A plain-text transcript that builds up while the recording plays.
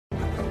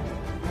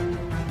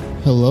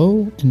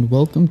Hello and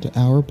welcome to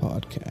our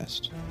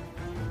podcast,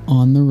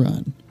 On the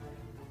Run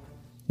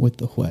with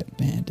the Wet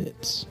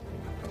Bandits.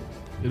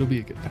 It'll be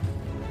a good time.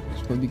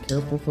 So be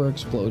careful for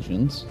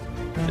explosions.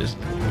 This is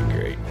gonna be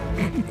great.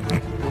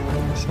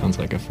 Sounds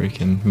like a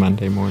freaking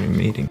Monday morning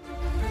meeting.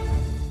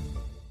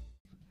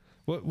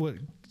 What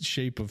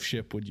shape of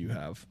ship would you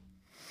have?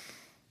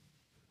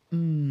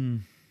 I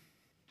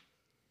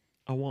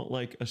want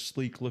like a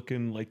sleek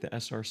looking, like the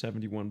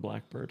SR-71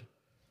 Blackbird.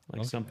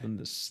 Like something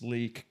that's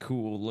sleek,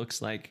 cool,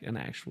 looks like an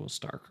actual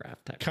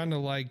StarCraft type. Kind of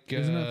like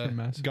Isn't that from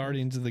Mass Effect?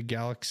 Guardians of the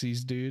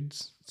Galaxies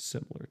dudes.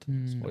 Similar to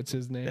this one. What's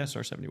his name? The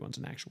SR-71's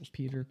an actual.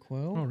 Peter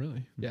Quill? Oh,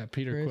 really? Yeah,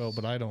 Peter Chris- Quill,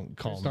 but I don't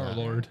call him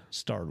Star-Lord.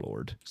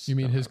 Star-Lord. You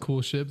mean his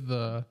cool ship?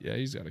 Yeah,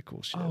 he's got a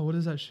cool ship. Oh, what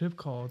is that ship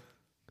called?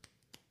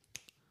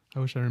 I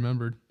wish I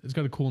remembered. It's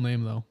got a cool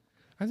name, though.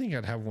 I think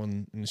I'd have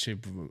one in the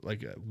shape of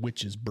like a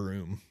witch's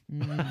broom.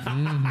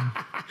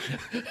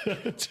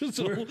 Just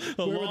Where would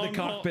the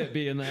cockpit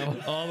be in that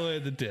one? all the way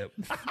at the tip.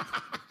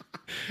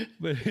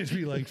 But it'd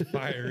be like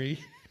fiery.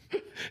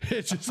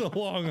 It's just a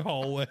long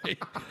hallway.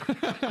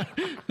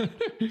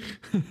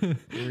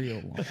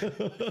 Real long.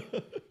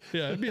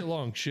 Yeah, it'd be a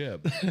long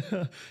ship.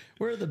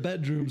 Where are the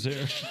bedrooms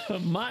here? A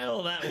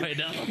mile that way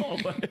down the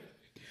hallway.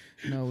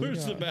 No, we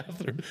Where's the got,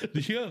 bathroom?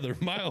 The other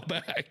mile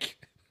back.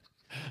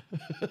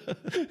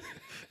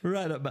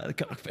 Right up by the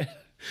cockpit.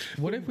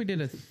 what if we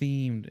did a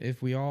themed,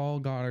 if we all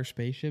got our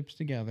spaceships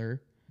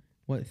together,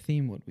 what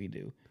theme would we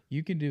do?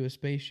 You could do a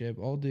spaceship,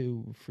 I'll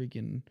do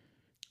freaking,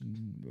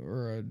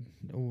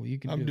 you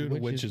can I'm do doing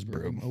a witch's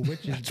broom. A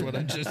witch's That's broom. what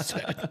I just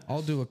said.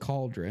 I'll do a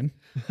cauldron.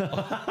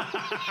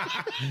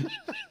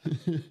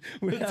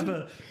 We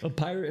have a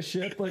pirate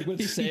ship like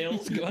with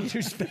sails going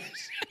through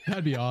space.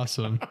 That'd be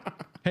awesome.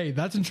 Hey,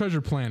 that's in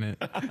Treasure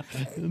Planet.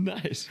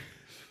 Nice.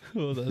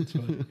 Oh, that's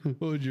fun.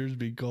 What would yours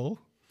be, Cole?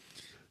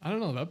 I don't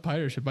know. That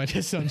pirate ship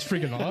idea sounds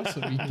freaking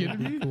awesome. Are you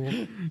kidding me?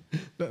 Cool.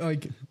 But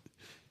like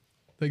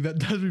that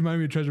does remind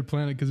me of Treasure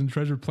Planet, because in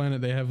Treasure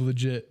Planet they have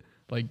legit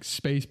like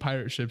space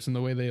pirate ships, and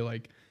the way they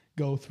like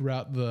go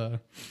throughout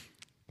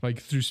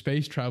through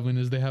space traveling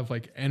is they have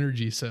like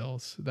energy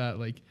cells that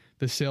like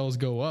the cells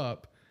go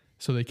up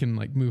so they can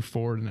like move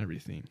forward and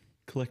everything.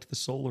 Collect the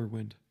solar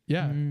wind.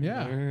 Yeah,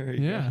 there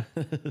you yeah,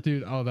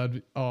 dude.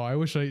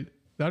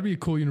 That'd be a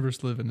cool universe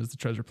to live in, is the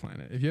Treasure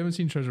Planet. If you haven't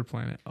seen Treasure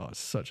Planet, it's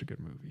such a good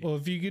movie. Well,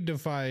 if you could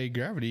defy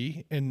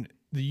gravity, and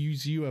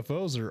these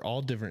UFOs are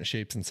all different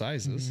shapes and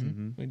sizes, we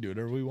can do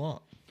whatever we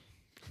want.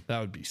 That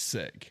would be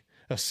sick.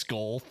 A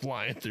skull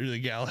flying through the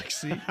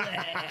galaxy.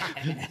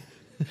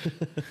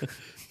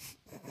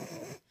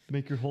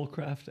 Make your whole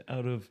craft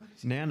out of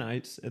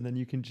nanites, and then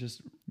you can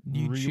just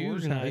You choose how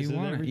reorganize you it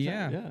want it, every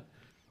time. yeah.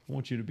 I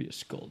want you to be a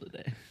skull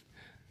today.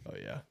 Oh,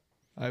 yeah.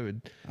 I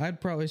would. I'd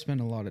probably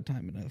spend a lot of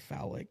time in a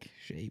phallic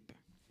shape.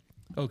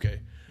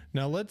 Okay.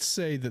 Now, let's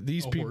say that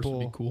these A horse would people.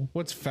 be cool.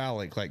 What's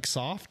phallic? Like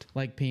soft?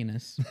 Like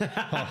penis.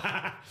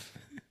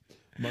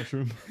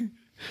 Mushroom.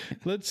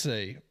 Let's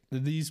say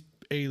that these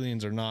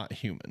aliens are not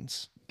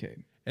humans.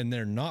 Okay. And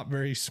they're not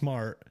very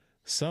smart.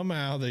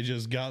 Somehow they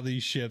just got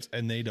these ships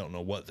and they don't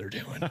know what they're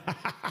doing.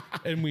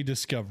 And we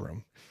discover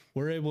them.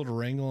 We're able to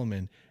wrangle them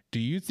in. Do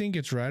you think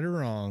it's right or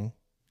wrong?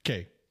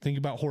 Okay, think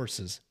about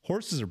horses.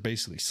 Horses are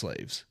basically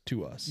slaves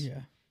to us.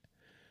 Yeah.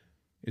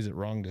 Is it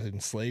wrong to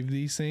enslave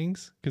these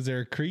things? Because they're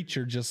a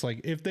creature just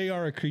like, if they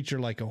are a creature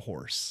like a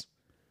horse,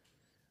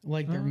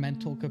 Like their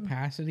mental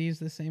capacity is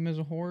the same as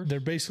a horse? they're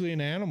basically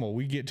an animal.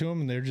 We get to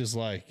them and they're just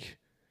like,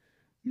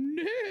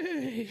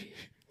 nay.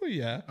 Well,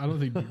 yeah. I don't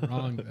think you'd be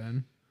wrong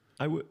then.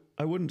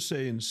 I wouldn't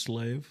say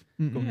enslave.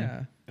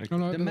 Yeah. Oh,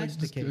 no,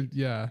 Domesticate. like,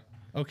 yeah.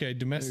 Okay,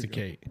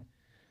 domesticate.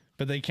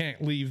 But they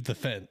can't leave the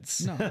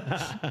fence.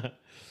 No.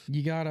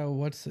 you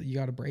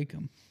gotta break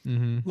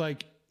them.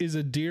 Like, is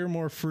a deer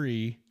more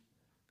free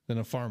than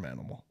a farm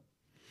animal?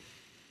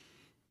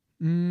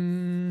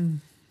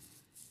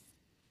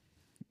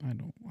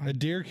 A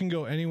deer can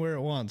go anywhere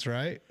it wants,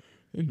 right?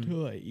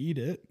 Until I eat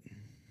it.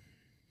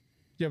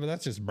 Yeah, but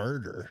that's just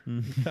murder.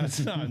 That's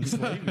not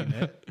enslaving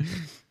it.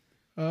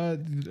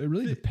 It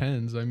really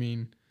depends. I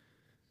mean,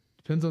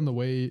 depends on the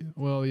way.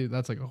 Well, yeah,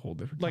 that's like a whole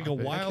different. Like a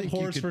topic. wild think you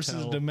horse could versus a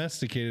tell.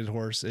 domesticated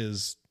horse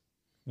is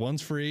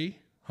one's free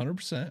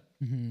 100%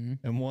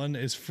 and one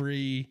is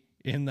free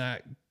in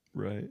that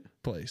Right.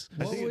 place.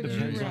 I think it would you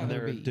depends on rather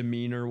their be?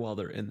 demeanor while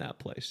they're in that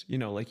place. You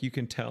know, like you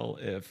can tell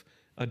if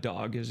a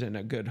dog is in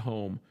a good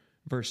home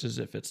versus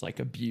if it's like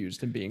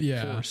abused and being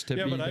Yeah. forced to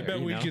Yeah, be but I there, bet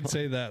you we know? could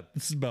say that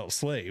this is about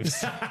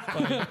slaves.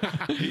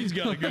 Like, he's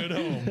got a good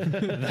home.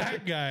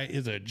 That guy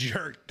is a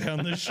jerk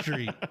down the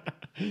street.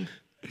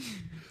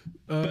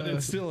 But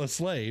it's still a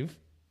slave.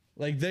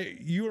 Like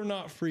you are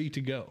not free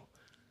to go.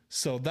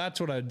 So that's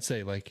what I'd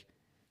say. Like,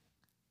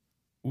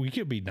 we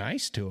could be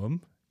nice to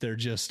them. They're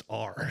just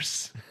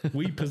ours.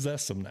 We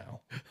possess them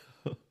now.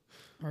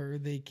 Are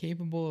they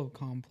capable of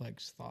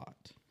complex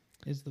thought?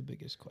 Is the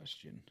biggest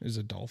question. Is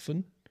a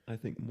dolphin? I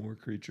think more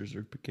creatures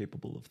are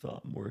capable of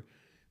thought. More,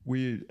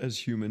 we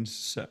as humans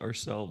set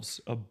ourselves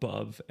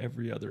above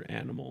every other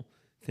animal,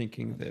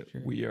 thinking that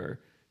we are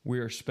we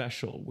are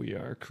special. We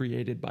are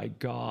created by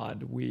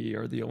God. We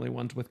are the only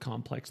ones with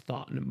complex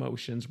thought and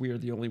emotions. We are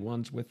the only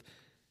ones with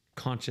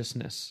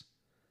consciousness.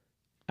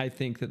 I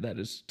think that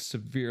is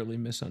severely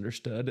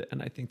misunderstood.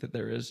 And I think that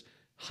there is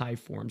high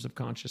forms of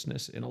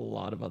consciousness in a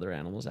lot of other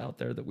animals out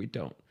there that we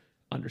don't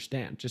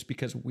understand. Just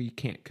because we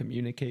can't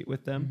communicate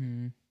with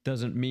them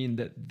doesn't mean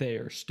that they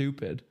are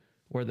stupid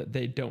or that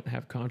they don't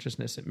have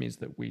consciousness. It means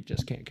that we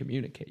just can't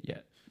communicate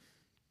yet.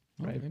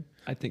 Right. Okay.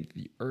 I think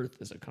the earth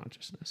is a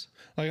consciousness.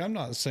 Like, I'm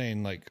not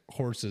saying like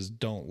horses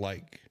don't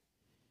like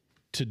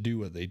to do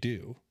what they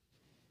do.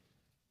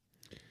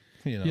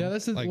 You know, yeah,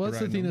 that's the, like well,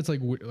 that's the thing that's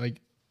like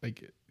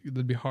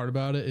that'd be hard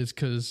about it is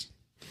because,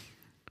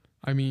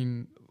 I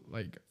mean,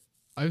 like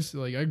I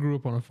grew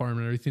up on a farm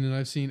and everything, and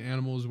I've seen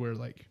animals where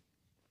like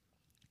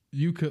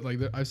you could like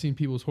I've seen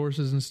people's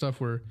horses and stuff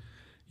where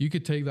you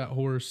could take that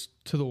horse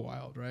to the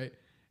wild, right,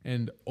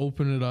 and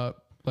open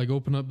up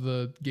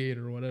the gate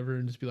or whatever,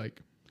 and just be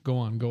like, go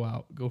on, go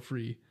out, go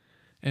free.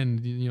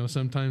 And, you know,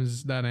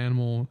 sometimes that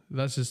animal,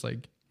 that's just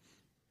like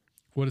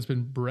what it's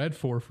been bred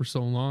for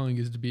so long,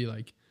 is to be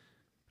like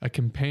a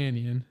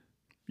companion.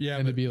 Yeah.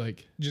 And to be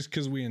like, just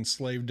because we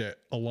enslaved it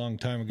a long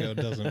time ago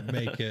doesn't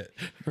make it.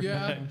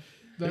 Yeah.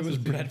 It was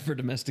bred for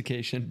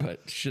domestication,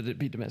 but should it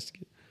be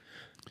domesticated?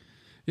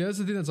 Yeah. That's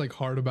the thing that's like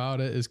hard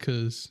about it, is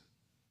because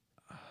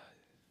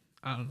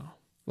I don't know.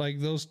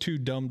 Like those two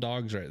dumb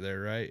dogs right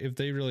there, right? If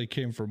they really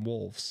came from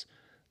wolves,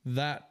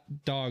 that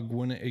dog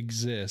wouldn't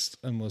exist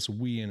unless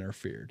we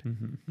interfered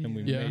and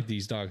we made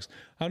these dogs.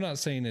 I'm not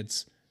saying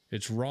it's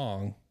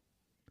wrong.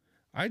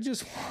 I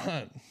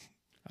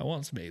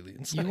want some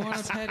aliens. You want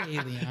a pet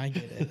alien? I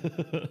get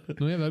it.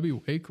 No, yeah, that'd be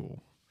way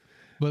cool.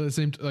 But at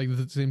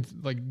the same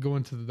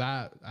going to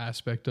that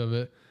aspect of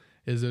it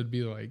is, it'd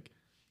be like,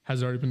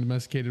 has it already been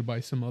domesticated by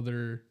some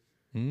other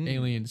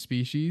alien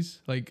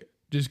species? Like,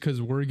 just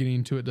because we're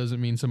getting to it doesn't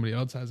mean somebody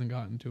else hasn't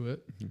gotten to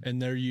it.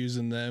 And they're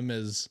using them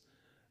as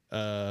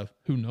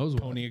who knows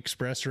what? Pony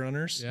Express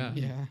runners. Yeah.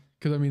 Yeah.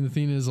 Because I mean, the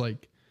thing is,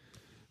 like,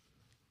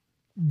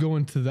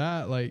 going to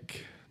that,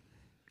 like,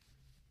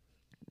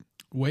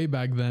 way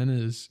back then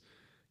is,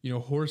 you know,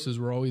 horses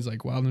were always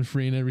like wild and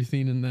free and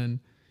everything. And then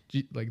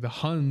like the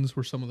Huns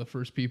were some of the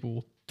first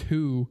people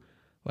to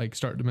like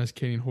start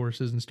domesticating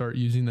horses and start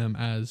using them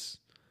as,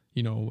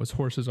 you know, as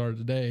horses are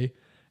today.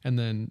 And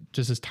then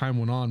just as time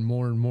went on,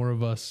 more and more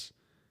of us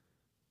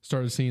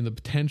started seeing the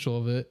potential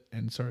of it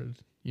and started,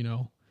 you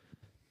know,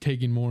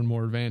 taking more and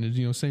more advantage.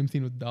 You know, same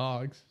thing with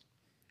dogs.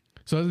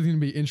 So that's the thing to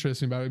be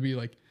interesting about it.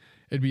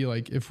 It'd be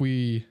like if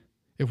we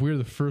were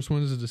the first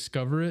ones to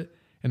discover it,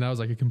 and that was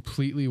like a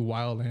completely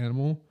wild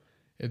animal,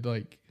 I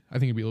think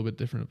it'd be a little bit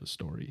different of a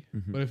story.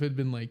 But if it'd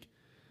been like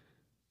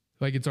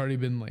it's already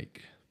been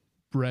like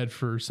bred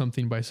for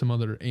something by some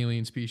other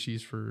alien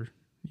species for,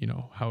 you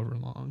know, however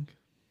long.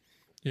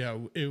 Yeah,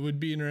 it would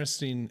be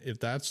interesting if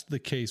that's the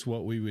case,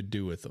 what we would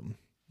do with them.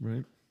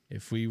 Right.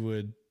 If we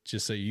would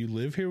just say, you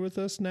live here with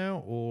us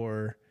now,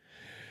 or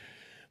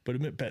put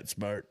them at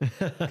PetSmart.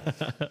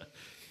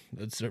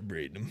 Let's start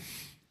breeding them.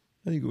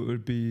 I think it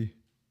would be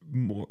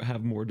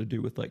have more to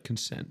do with like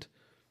consent,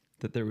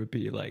 that there would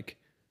be like,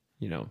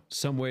 you know,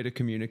 some way to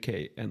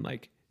communicate, and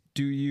like,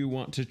 do you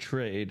want to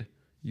trade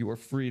your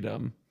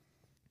freedom,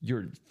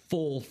 your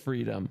full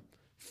freedom,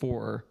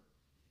 for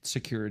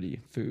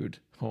security, food,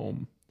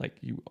 home? Like,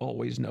 you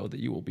always know that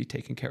you will be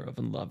taken care of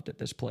and loved at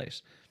this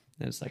place.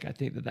 And it's like, I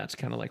think that that's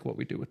kind of like what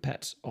we do with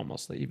pets,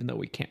 almost. Like, even though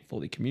we can't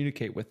fully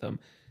communicate with them,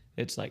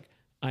 it's like,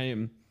 I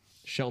am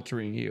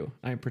sheltering you,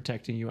 I am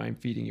protecting you, I am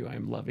feeding you, I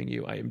am loving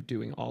you, I am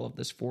doing all of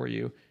this for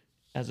you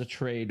as a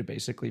trade,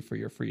 basically, for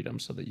your freedom,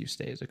 so that you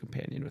stay as a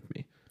companion with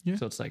me. Yeah.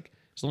 So it's like,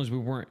 as long as we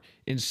weren't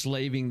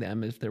enslaving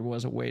them, if there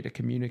was a way to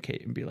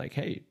communicate and be like,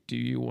 hey, do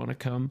you want to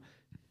come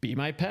be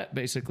my pet,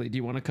 basically? Do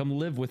you want to come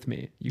live with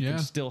me? You can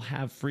still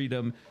have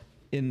freedom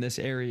in this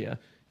area.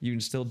 You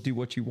can still do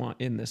what you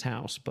want in this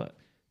house, but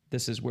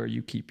this is where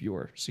you keep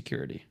your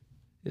security,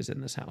 is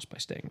in this house by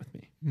staying with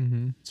me.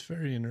 Mm-hmm. It's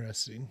very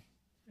interesting.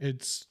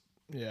 It's,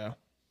 yeah.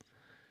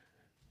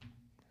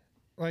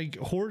 Like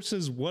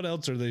horses, what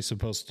else are they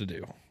supposed to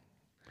do?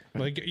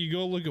 Like, you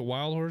go look at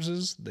wild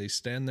horses, they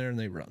stand there and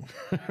they run.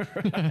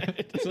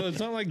 So it's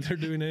not like they're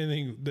doing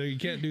anything. They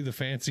can't do the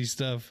fancy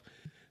stuff.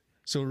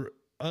 So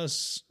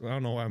us, I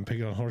don't know why I'm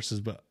picking on horses,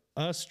 but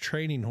us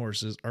training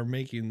horses are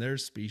making their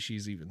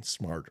species even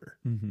smarter.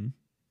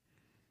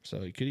 So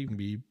it could even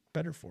be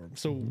better for them.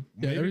 So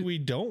maybe we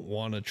don't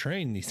want to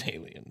train these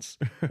aliens.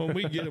 When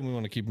we get them, we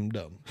want to keep them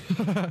dumb.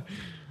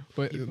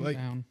 But like,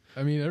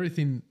 I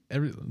mean,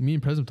 me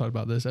and President talked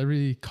about this.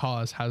 Every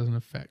cause has an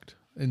effect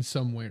in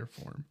some way or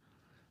form,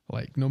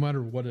 like no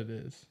matter what it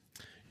is.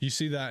 You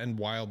see that in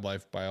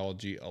wildlife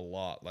biology a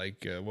lot,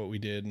 like what we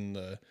did in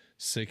the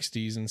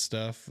 60s and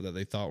stuff that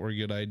they thought were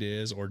good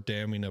ideas, or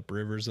damming up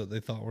rivers that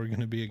they thought were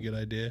going to be a good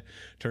idea.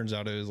 Turns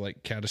out it was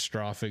like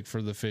catastrophic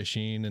for the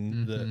fishing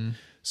and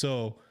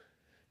so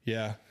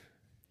yeah,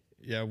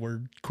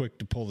 we're quick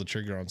to pull the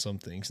trigger on some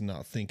things and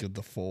not think of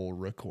the full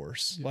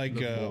recourse.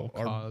 Like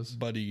our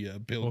buddy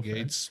Bill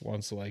Gates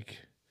wants to like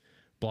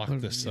block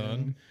the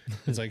sun.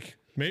 It's like,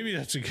 maybe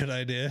that's a good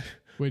idea.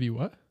 Wait, do you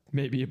what?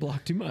 Maybe you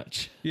block too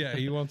much. Yeah,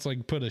 he wants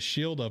like put a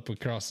shield up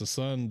across the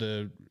sun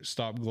to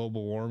stop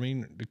global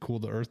warming, to cool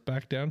the earth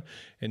back down.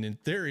 And in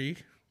theory,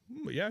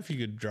 yeah, if you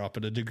could drop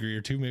it a degree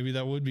or two, maybe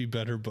that would be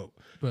better. But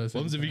what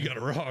if you got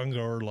it wrong?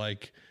 Or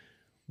like,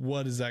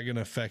 what is that going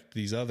to affect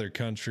these other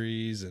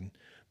countries?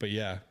 But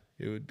yeah,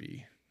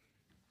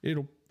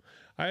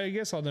 I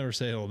guess I'll never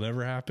say it'll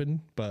never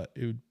happen, but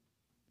it would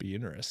be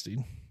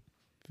interesting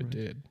if it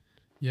did.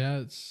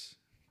 Yeah,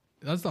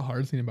 that's the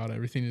hard thing about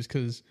everything is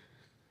because,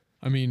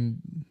 I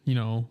mean, you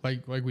know,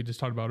 like we just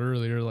talked about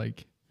earlier,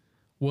 like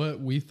what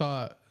we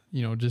thought,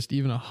 you know, just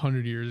even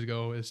 100 years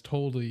ago is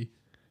totally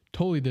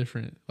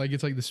different. Like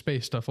it's like the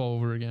space stuff all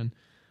over again.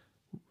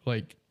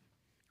 Like,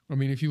 I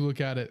mean, if you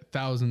look at it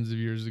thousands of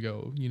years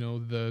ago, you know,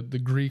 the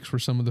Greeks were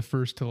some of the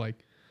first to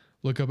like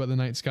look up at the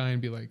night sky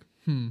and be like,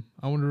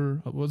 I wonder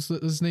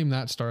let's name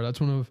that star. That's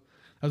one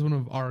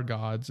of our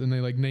gods. And they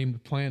like named the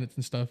planets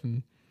and stuff.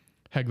 And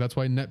heck, that's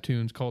why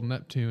Neptune's called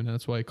Neptune. And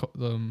that's why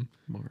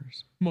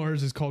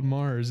Mars is called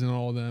Mars and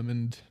all of them.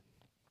 And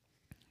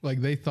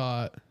like they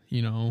thought,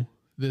 you know,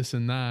 this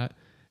and that.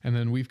 And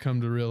then we've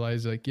come to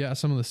realize like, yeah,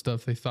 some of the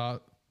stuff they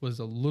thought was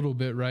a little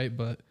bit right,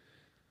 but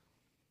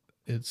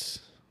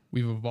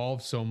we've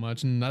evolved so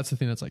much. And that's the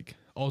thing that's like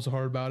also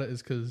hard about it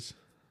is because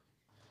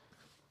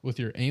with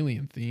your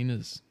alien theme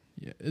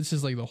it's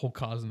just like the whole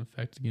cause and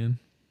effect again.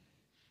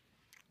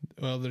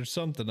 Well, there's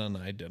something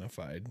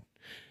unidentified.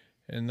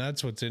 And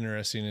that's what's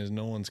interesting is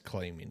no one's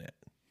claiming it.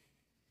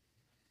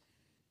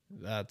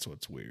 That's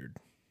what's weird.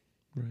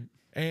 Right.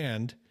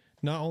 And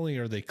not only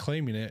are they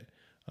claiming it,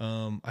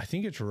 I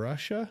think it's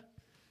Russia,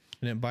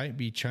 and it might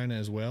be China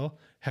as well,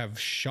 have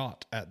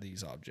shot at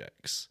these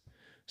objects.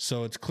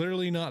 So it's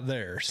clearly not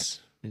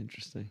theirs.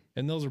 Interesting.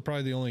 And those are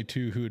probably the only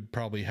two who would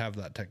probably have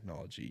that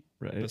technology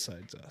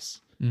besides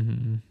us.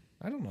 Mm-hmm.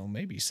 I don't know.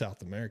 Maybe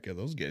South America.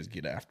 Those guys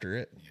get after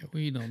it. Yeah,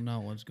 we don't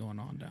know what's going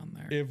on down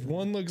there. If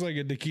one looks like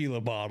a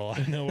tequila bottle,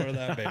 I know where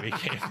that baby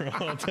came from.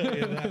 I'll tell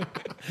you that.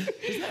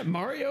 Is that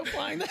Mario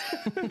flying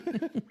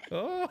that?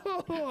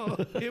 Oh,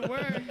 it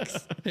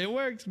works. It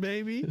works,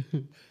 baby.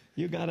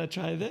 You got to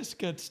try this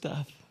good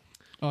stuff.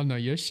 Oh, no,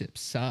 your ship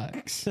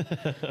sucks.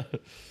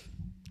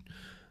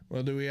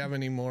 Well, do we have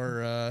any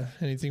more,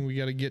 anything we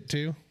got to get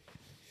to?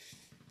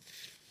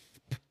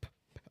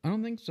 I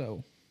don't think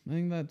so. I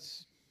think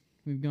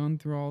we've gone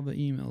through all the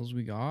emails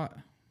we got.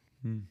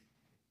 I'm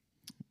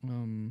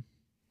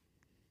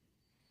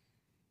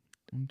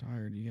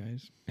tired, you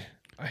guys.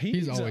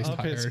 He's always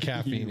up his tired.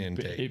 caffeine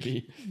intake.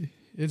 Baby.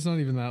 It's not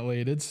even that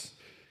late. It's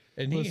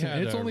only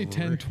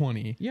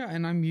 10:20. Yeah,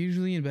 and I'm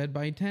usually in bed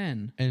by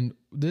 10. And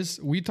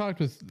we talked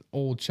with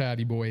old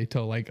Chatty Boy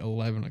till like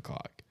 11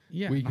 o'clock.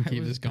 Yeah, we can I keep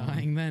was this going.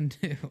 dying then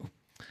too.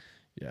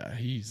 Yeah,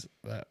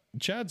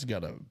 Chad's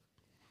got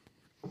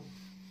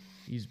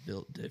He's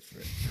built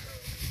different.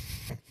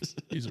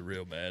 he's a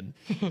real man.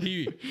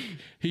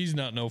 He's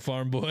not no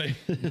farm boy.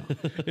 No.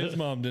 His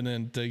mom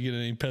didn't get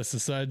any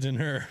pesticides in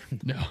her.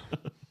 No.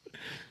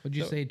 Would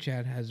you say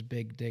Chad has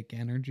big dick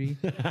energy?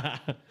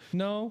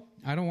 No,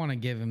 I don't want to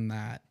give him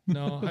that.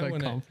 no.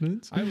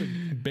 Confidence. I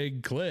would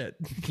big clit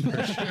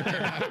for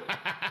sure.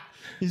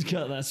 He's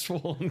got that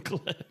swollen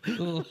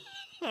clit.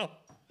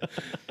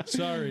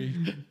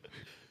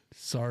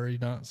 Sorry,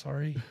 not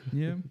sorry.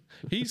 Yeah.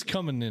 He's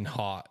coming in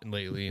hot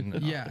lately.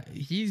 And Yeah,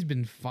 he's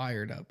been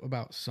fired up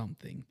about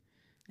something.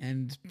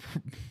 And,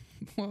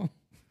 well,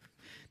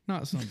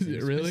 not something.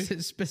 Really?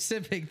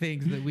 Specific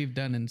things that we've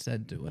done and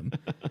said to him.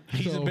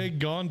 he's a big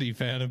Gandhi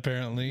fan,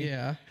 apparently.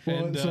 Yeah.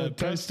 And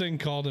Preston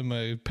called him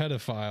a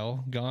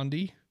pedophile.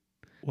 Gandhi?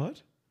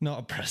 What?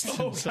 Not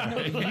Preston,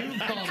 sorry. You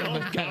called him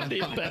a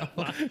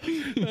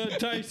pedophile.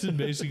 Tyson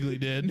basically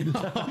did.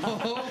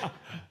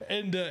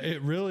 And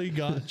it really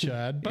got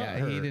Chad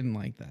Yeah, he didn't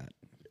like that.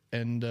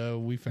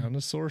 And we found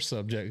a sore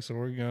subject, so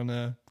we're going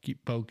to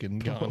keep poking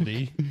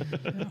Gandhi.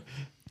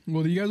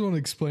 Well, do you guys want to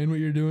explain what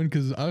you're doing?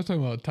 Because I was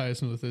talking about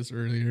Tyson with this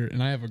earlier,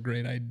 and I have a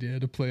great idea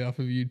to play off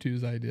of you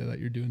two's idea that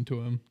you're doing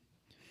to him.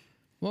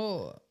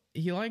 Well,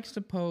 he likes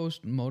to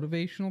post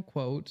motivational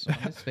quotes on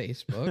his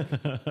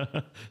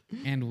Facebook,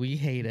 and we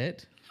hate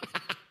it.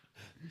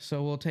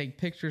 So we'll take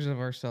pictures of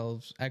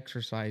ourselves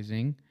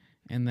exercising,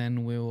 and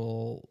then we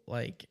will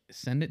like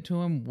send it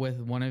to him with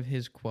one of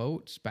his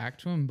quotes back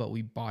to him, but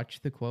we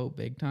botched the quote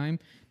big time.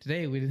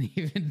 Today we didn't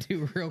even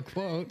do real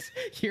quotes.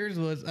 Yours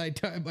was, I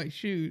tie my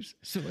shoes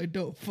so I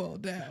don't fall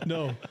down.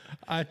 No,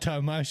 I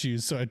tie my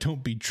shoes so I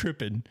don't be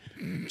tripping,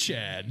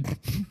 Chad.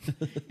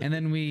 And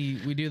then we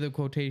do the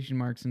quotation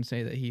marks and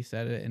say that he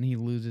said it, and he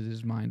loses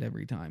his mind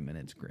every time, and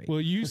it's great.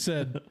 Well, you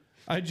said,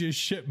 I just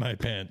shit my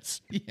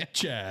pants,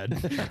 Chad.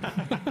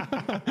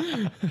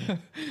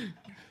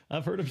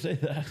 I've heard him say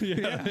that.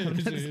 Yeah,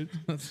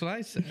 That's what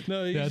I said.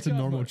 no, Yeah, it's a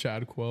normal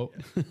Chad quote.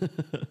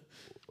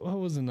 What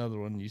was another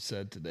one you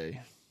said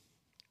today?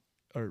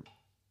 Or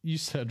you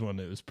said one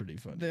that was pretty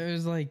funny.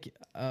 There's like,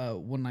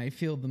 when I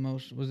feel the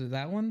most, was it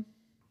that one?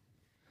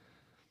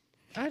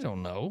 I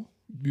don't know.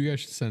 You guys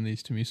should send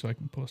these to me so I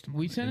can post them.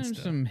 We on sent him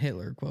Insta. some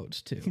Hitler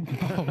quotes too.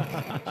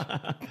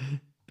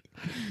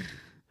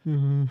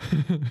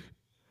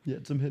 Yeah,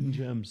 some hidden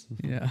gems.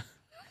 Yeah.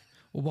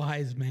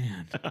 Wise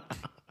man.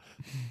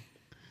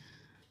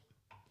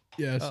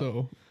 Yeah,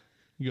 so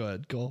Go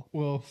ahead, Cole.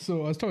 well,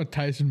 so I was talking to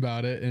Tyson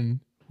about it, and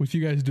with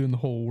you guys doing the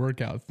whole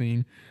workout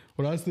thing,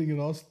 what I was thinking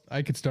also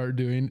I could start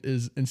doing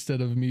is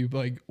instead of me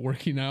like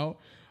working out,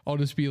 I'll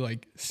just be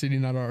like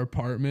sitting at our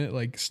apartment,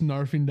 like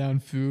snarfing down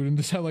food and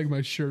just have like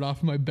my shirt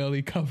off, my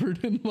belly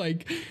covered in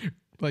like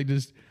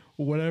just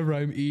whatever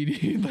I'm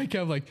eating, like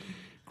have like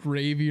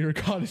gravy or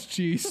cottage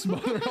cheese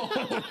smothered all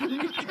over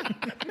me.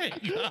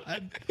 Thank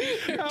God.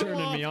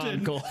 Turning me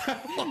on, Cole.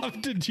 How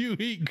often do you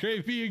eat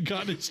gravy and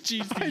cottage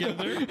cheese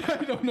together?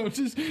 I don't know,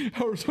 just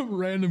or some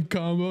random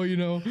combo, you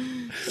know.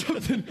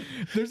 Something.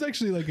 There's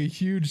actually like a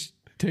huge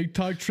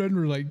TikTok trend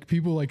where like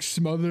people like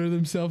smother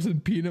themselves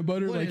in peanut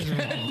butter, What like is wrong?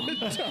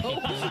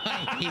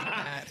 I hate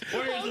that.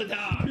 Where's the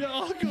dog? Yeah,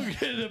 I'll go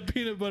get a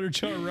peanut butter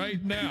jar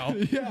right now.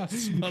 yeah.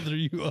 Smother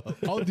you up.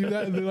 I'll do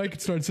that, and then I can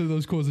start sending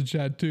those quotes in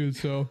chat too.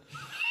 So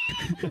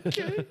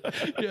Okay.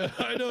 Yeah,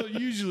 I don't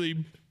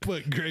usually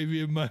put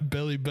gravy in my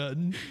belly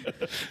button,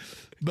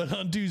 but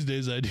on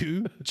Tuesdays I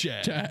do.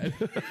 chat.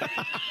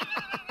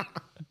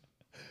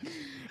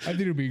 I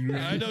think it'll be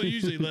great. I don't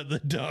usually let the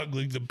dog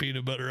lick the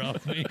peanut butter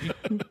off me,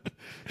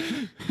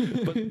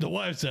 but the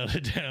wife's out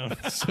of town.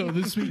 So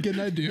this weekend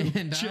I do.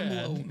 And Chad.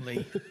 I'm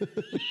lonely.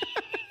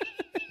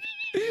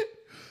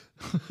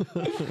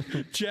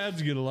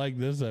 Chad's gonna like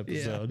this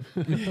episode.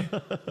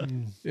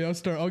 Yeah,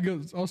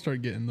 I'll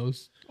start getting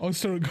those. I'll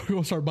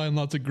start buying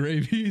lots of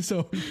gravy.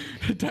 So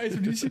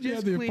Tyson, you said you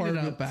have Just the clean it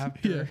apartment. up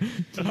after.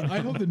 Yeah. I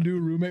hope the new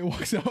roommate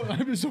walks out and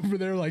I'm just over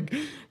there like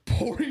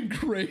pouring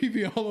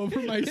gravy all over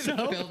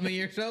myself. Film me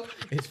yourself.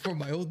 It's for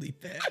my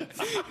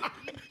OnlyFans.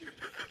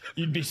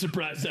 You'd be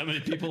surprised how many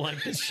people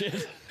like this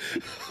shit.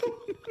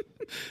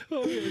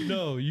 Oh yeah,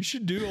 no, you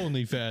should do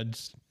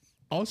OnlyFans.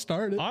 I'll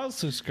start it. I'll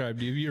subscribe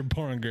to you if you're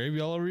pouring gravy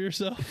all over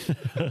yourself.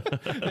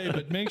 Hey,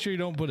 but make sure you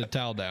don't put a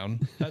towel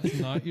down. That's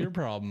not your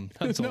problem.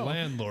 That's a No.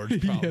 landlord's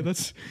problem. Yeah,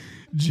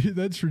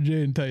 that's for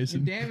Jay and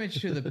Tyson. Damage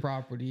to the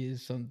property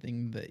is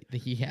something that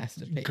he has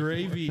to pay.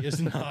 Gravy is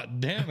not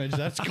damage.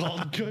 That's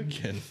called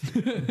cooking.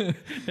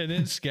 And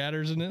it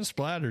scatters and it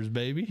splatters,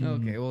 baby.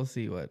 Okay, we'll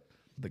see what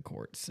the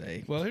courts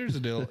say. Well, here's the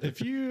deal. If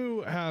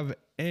you have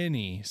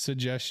any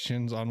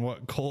suggestions on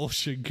what Cole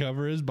should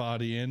cover his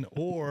body in,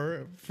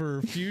 or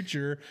for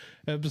future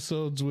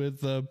episodes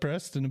with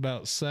Preston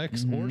about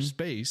sex or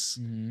space,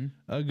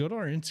 go to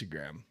our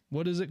Instagram.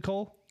 What is it,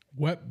 Cole?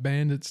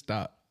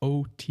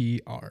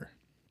 Wetbandits.otr.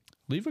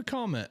 Leave a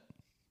comment.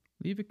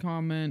 Leave a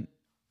comment.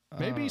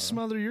 Maybe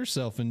smother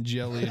yourself in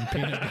jelly and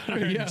peanut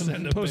butter. And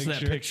send a Post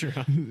picture.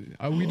 that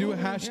picture. We do a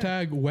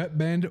hashtag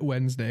Wetbandit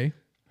Wednesday.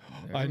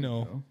 I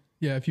know.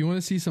 Yeah, if you want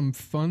to see some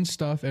fun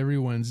stuff every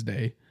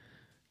Wednesday,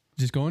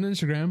 just go on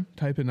Instagram,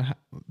 type in the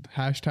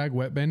hashtag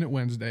Wetbandit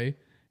Wednesday,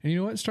 and you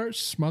know what? Start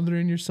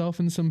smothering yourself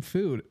in some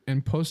food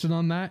and post it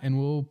on that, and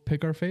we'll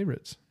pick our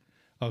favorites.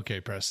 Okay,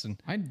 Preston.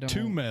 I don't.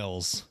 2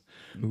 males.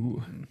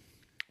 Ooh.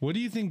 What do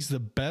you think is the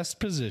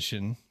best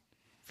position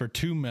for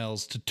 2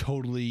 males to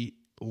totally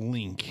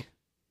link,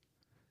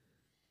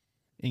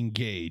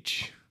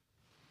 engage?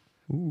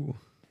 Ooh.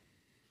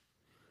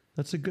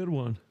 That's a good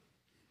one.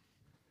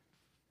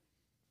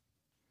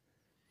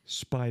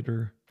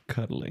 Spider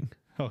cuddling.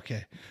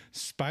 Okay.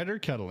 Spider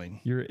cuddling.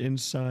 You're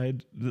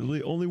inside.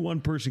 Only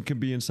one person can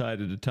be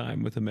inside at a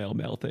time with a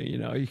male thing. You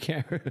know, you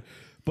can't.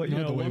 But you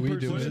Not know, the way one we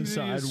do person's it.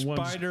 inside,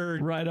 one's Spider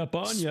right up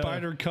on you.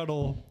 Spider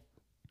cuddle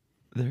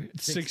There,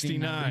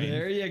 69.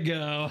 there you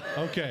go.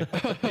 Okay.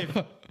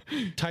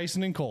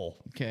 Tyson and Cole.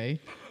 Okay.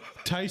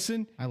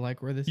 Tyson, I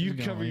like where this you is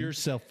going. cover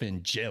yourself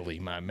in jelly,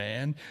 my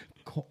man.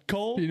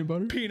 Cole, Peanut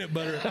butter? Peanut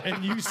butter.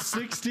 And you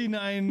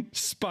 69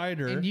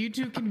 spider. And you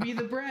two can be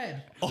the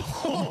bread.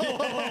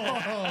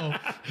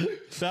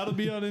 That'll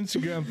be on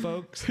Instagram,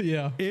 folks.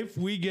 Yeah. If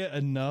we get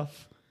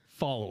enough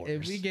followers.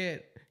 If we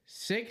get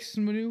 6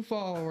 new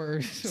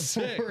followers,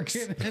 6. we're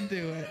gonna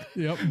do it.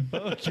 Yep.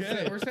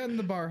 Okay. We're setting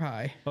the bar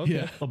high. Okay.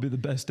 Yeah. I'll be the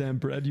best damn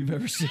bread you've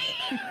ever seen.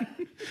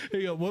 Here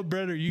you go. What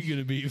bread are you going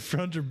to be?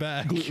 Front or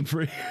back? Gluten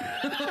free.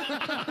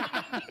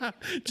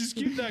 Just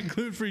keep that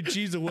gluten-free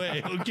cheese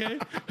away, okay?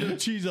 No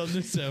cheese on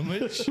this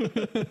sandwich.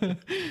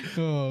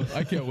 Oh,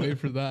 I can't wait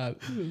for that.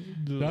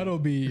 That'll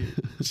be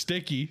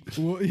Sticky.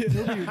 well, yeah,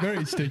 it'll be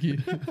very sticky.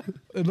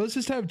 And let's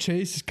just have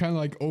Chase kind of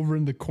like over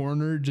in the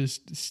corner,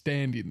 just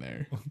standing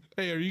there.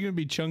 Hey, are you going to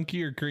be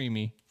chunky or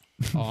creamy?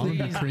 Oh, I'm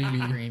gonna be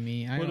creamy.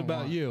 Creamy. What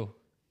about you?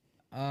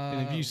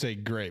 And if you say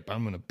grape,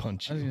 I'm going to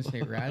punch I was you. gonna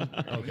say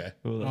raspberry. Okay.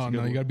 Oh, that's Oh a good no,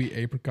 you one. gotta be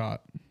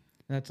apricot.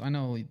 I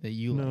know that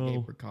you No. like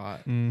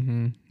apricot.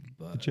 Mm-hmm.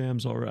 The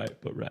jam's all right,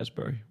 but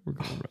raspberry. We're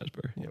going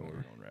raspberry. Yeah,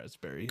 we're going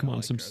raspberry. Come I on,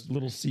 like some raspberry.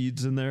 little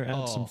seeds in there.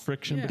 Add some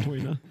friction Yeah.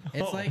 between them.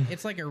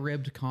 It's like a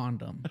ribbed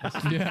condom.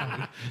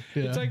 Yeah.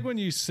 It's like when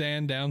you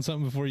sand down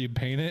something before you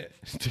paint it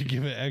to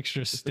give it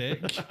extra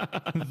stick.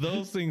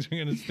 Those things are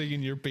going to stick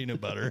in your peanut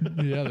butter.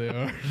 yeah, they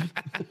are.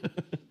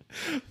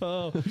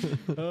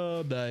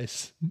 Oh,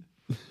 nice.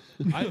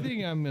 I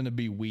think I'm gonna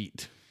be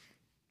wheat.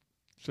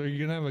 So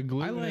you're gonna have a I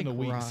gluten like and a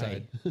wheat rye.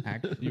 side.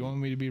 Actually, You want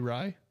me to be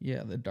rye?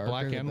 yeah, the darker,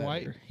 Black the and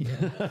white? better.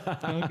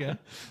 Yeah. Okay.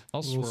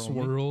 I'll Little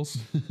swirl. swirls.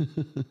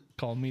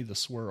 Call me the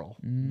swirl.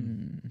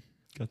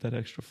 Got that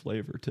extra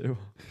flavor too.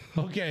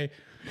 Okay.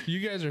 You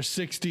guys are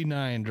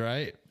 69,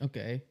 right?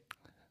 Okay.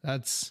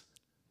 That's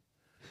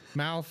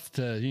mouth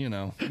to,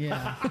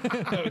 Yeah.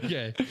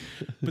 Okay.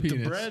 But the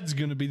Penis. bread's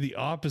going to be the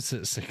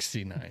opposite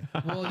 69.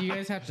 Well, you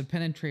guys have to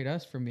penetrate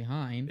us from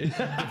behind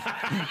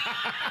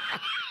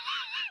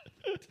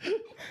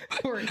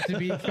for it to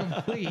be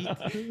complete.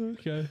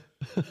 Okay.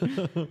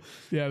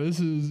 Yeah, this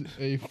is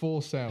a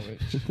full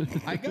sandwich.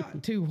 I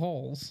got 2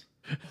 holes.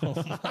 Oh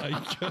my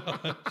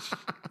gosh.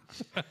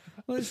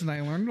 Listen,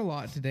 I learned a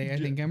lot today. I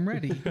think I'm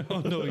ready.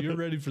 Oh no, you're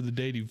ready for the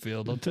dating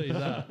field. I'll tell you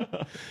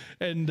that.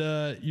 And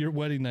your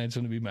wedding night's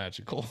going to be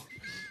magical.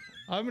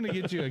 I'm going to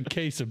get you a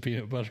case of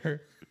peanut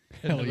butter.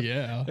 Hell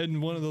yeah.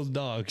 And one of those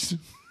dogs.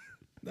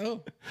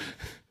 Oh,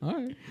 all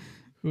right.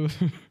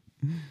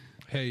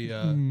 Hey,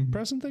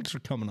 Preston, thanks for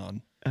coming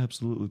on.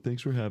 Absolutely.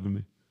 Thanks for having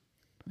me.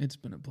 It's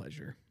been a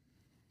pleasure.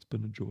 It's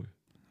been a joy.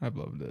 I've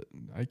loved it.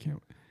 I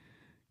can't.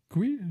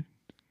 Can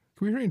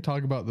we hurry and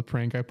talk about the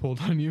prank I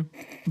pulled on you?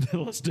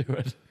 Let's do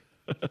it.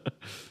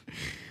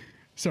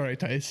 Sorry,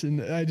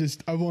 Tyson.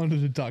 I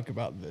wanted to talk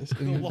about this.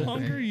 The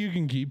longer you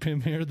can keep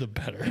him here, the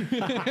better.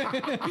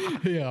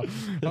 Yeah.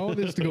 I want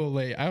this to go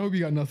late. I hope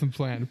you got nothing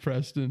planned,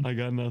 Preston. I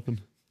got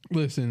nothing.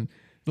 Listen,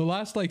 the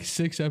last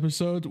 6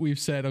 episodes, we've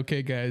said,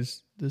 okay,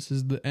 guys, this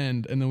is the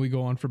end. And then we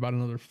go on for about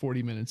another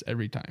 40 minutes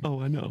every time.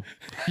 Oh, I know.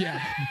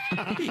 Yeah.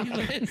 I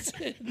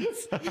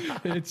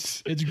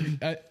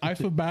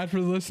feel bad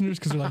for the listeners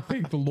because they're like,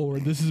 thank the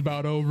Lord, this is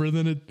about over. And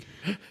then it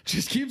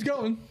just keeps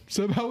going.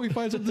 Somehow we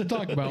find something to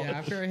talk about. Yeah,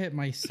 after I hit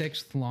my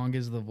 6th long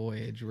is the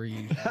voyage, we're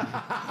usually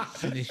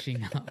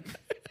finishing up.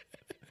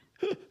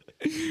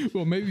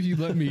 Well, maybe if you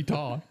let me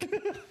talk.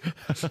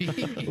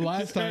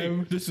 Last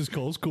time. This is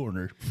Cole's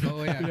Corner.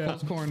 Oh yeah,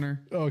 Cole's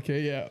Corner.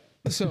 Okay, yeah.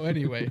 So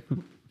anyway,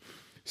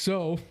 this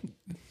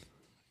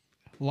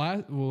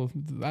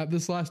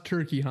last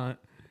turkey hunt,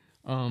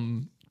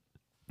 when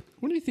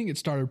do you think it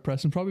started,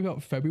 Preston? Probably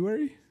about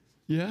February?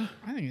 Yeah.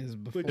 I think it was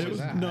before It was,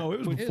 that. no, it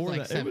was It before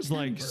like that. It was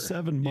like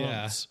September. 7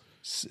 Yeah. months.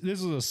 This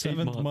is a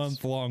 7th months.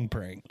 month long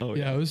prank. Oh,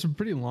 Yeah, it was a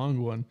pretty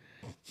long one.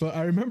 But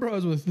I remember I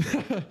was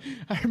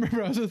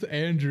with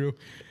Andrew,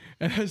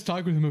 and I was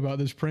talking with him about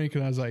this prank,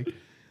 and I was like,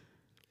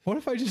 what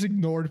if I just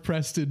ignored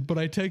Preston, but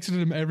I texted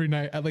him every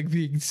night at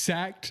the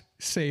exact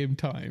same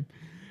time?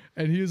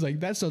 And he was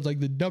like, that sounds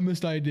like the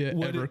dumbest idea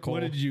ever, Cole.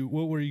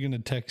 What were you going to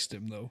text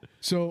him though?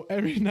 So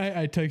every night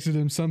I texted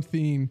him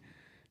something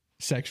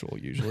sexual,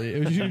 usually.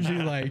 It was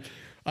usually like,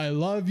 I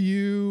love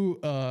you,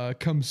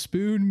 come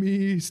spoon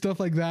me,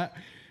 stuff like that.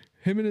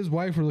 Him and his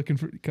wife were looking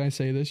for, can I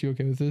say this? You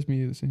okay with this?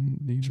 Me saying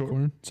the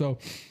unicorn? Sure. So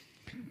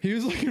he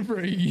was looking for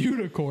a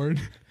unicorn.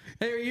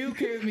 Hey, are you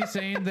okay with me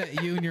saying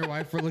that you and your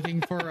wife were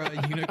looking for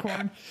a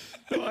unicorn?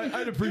 No,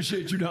 I'd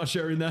appreciate you not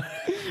sharing that.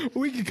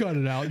 We can cut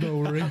it out, don't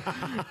worry.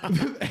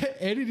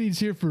 Editing's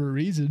here for a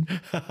reason.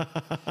 Hang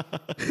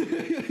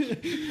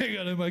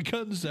on, am I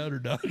cutting this out or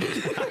not?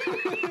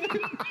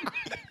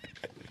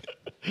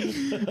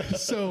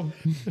 So,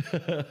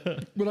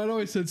 but I'd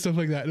always said stuff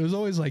like that. It was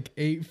always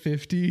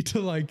 8:50 to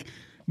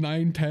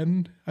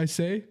 9:10, I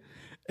say.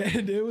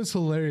 And it was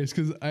hilarious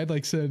because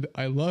I'd said,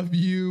 I love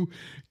you,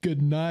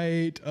 good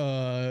night,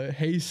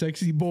 hey,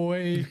 sexy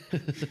boy.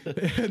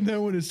 And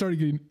then when it started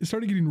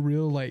getting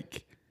real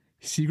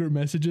secret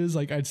messages,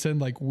 I'd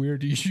send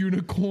weird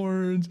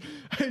unicorns.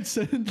 I'd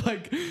send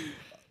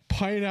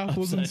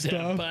pineapples and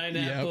stuff.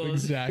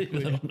 Pineapples. Yeah,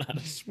 exactly. I'm not a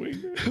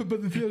swinger.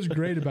 But the thing that was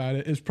great about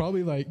it is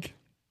probably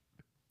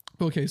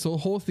okay, so the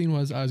whole thing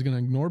was I was going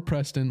to ignore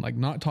Preston,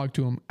 not talk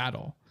to him at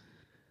all.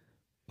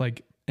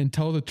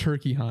 Until the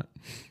turkey hunt.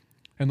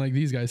 And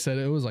these guys said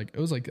it was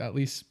at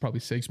least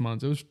probably 6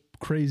 months. It was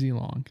crazy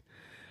long.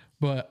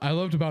 But I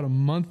loved about a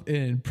month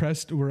in,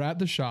 we're at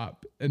the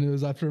shop and it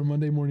was after a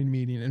Monday morning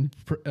meeting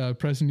and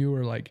Preston, you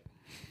were like,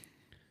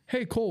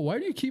 hey Cole, why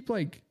do you keep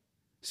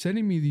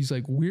sending me these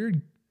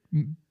weird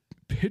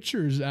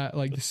pictures at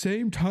the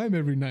same time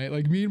every night?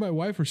 Me and my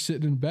wife are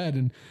sitting in bed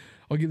and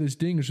I'll get this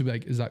ding and she'll be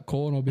like, is that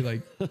Cole? And I'll be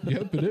like,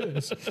 yep, it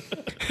is.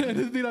 And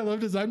the thing I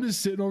loved is I'm just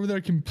sitting over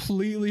there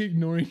completely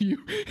ignoring you.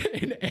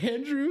 And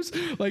Andrew's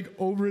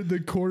over in the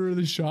corner of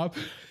the shop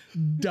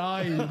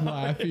dying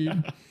laughing.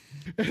 And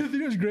the thing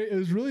that was great, it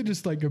was really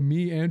just a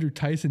me, Andrew,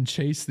 Tyson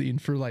chase thing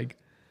for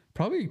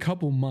probably a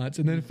couple months.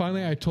 And then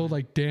finally I told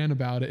Dan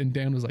about it and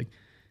Dan was like,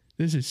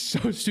 this is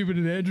so stupid.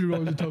 And Andrew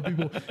always would tell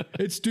people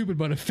it's stupid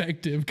but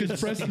effective because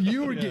Preston,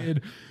 you were getting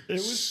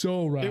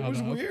so riled It was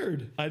up.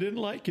 weird. I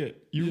didn't like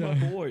it. You're my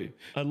boy.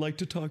 I'd like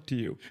to talk to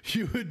you.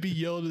 You would be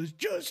yelling,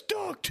 just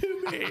talk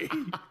to me.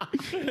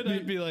 And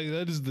I'd be like,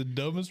 that is the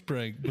dumbest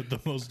prank, but the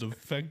most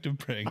effective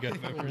prank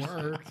I've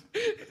ever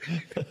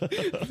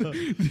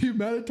seen. The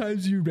amount of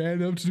times you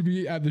ran up to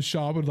me at the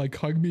shop and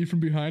hug me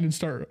from behind and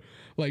start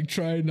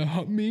trying to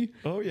hump me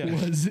Oh, yeah.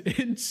 was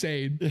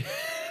insane.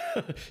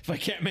 If I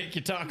can't make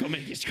you talk, I'll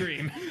make you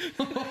scream.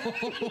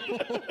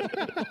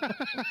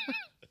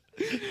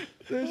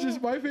 There's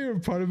just my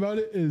favorite part about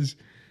it is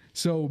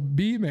so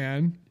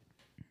B-Man,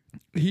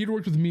 he'd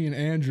worked with me and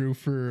Andrew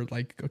for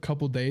like a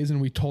couple days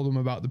and we told him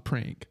about the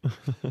prank.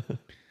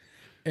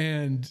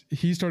 And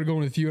he started going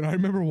with you. And I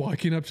remember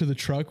walking up to the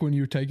truck when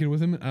you were taking it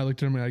with him. And I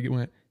looked at him and I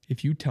went,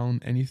 if you tell him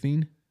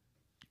anything,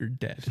 you're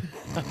dead.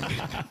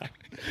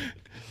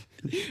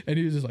 And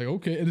he was just like,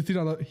 okay. And the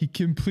thing he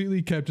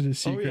completely kept it a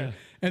secret. Oh, yeah.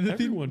 And the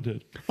Everyone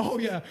did. Oh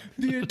yeah,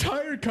 the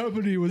entire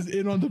company was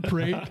in on the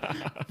prank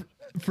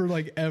for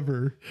like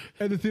ever.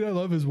 And the thing I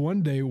love is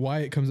one day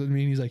Wyatt comes up to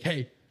me and he's like,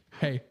 hey,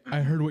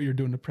 I heard what you're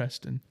doing to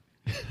Preston.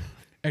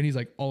 And he's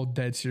like all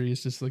dead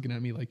serious, just looking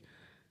at me like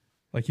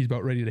he's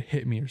about ready to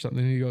hit me or something.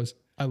 And he goes,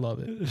 I love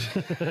it.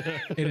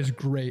 It is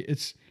great.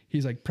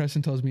 He's like,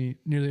 Preston tells me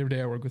nearly every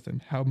day I work with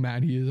him how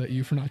mad he is at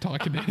you for not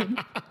talking to him.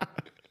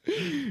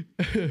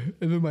 And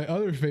then my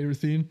other favorite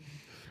thing,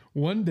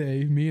 one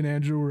day me and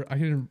Andrew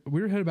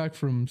we were headed back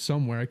from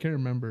somewhere, I can't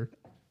remember.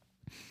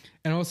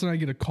 And all of a sudden I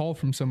get a call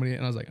from somebody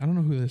and I was like, I don't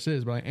know who this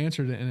is, but I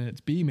answered it and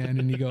it's B-Man.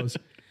 And he goes,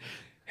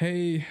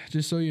 hey,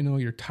 just so you know,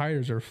 your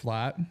tires are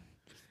flat.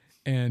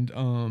 And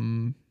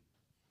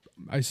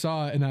I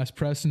saw it and asked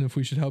Preston if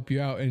we should help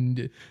you out.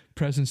 And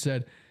Preston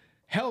said,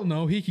 hell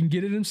no, he can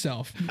get it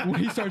himself. When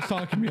he starts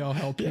talking to me, I'll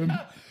help him.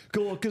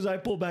 Cool, because I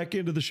pull back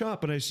into the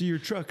shop and I see your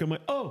truck. I'm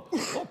like, oh,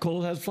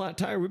 Cole has flat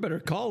tire. We better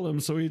call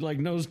him so he like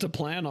knows to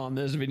plan on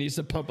this. If he needs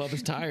to pump up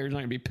his tires, he's not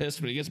gonna be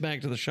pissed when he gets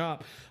back to the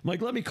shop. I'm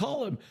like, let me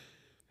call him.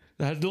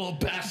 That little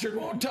bastard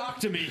won't talk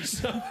to me.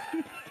 So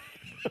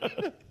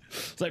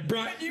it's like,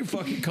 Brian, you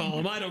fucking call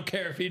him. I don't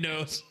care if he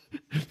knows.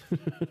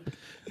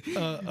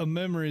 A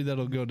memory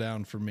that'll go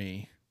down for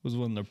me was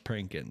when the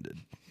prank ended.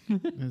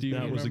 Do you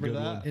That was a remember good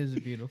that? one. It is a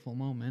beautiful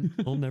moment.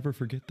 I'll never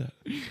forget that.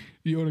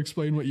 You want to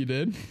explain what you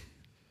did?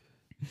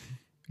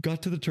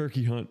 Got to the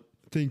turkey hunt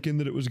thinking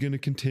that it was going to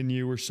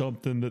continue or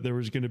something, that there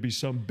was going to be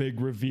some big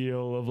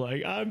reveal of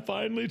like, I'm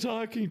finally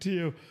talking to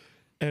you.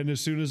 And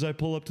as soon as I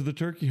pull up to the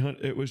turkey hunt,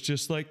 it was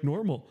just like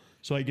normal.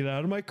 So I get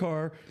out of my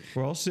car,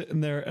 we're all sitting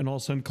there, and all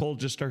of a sudden Cole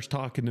just starts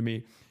talking to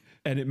me.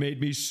 And it made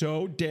me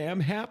so damn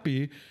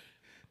happy.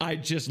 I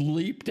just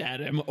leaped at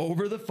him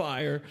over the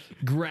fire,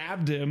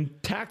 grabbed him,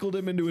 tackled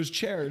him into his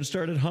chair, and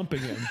started humping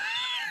him.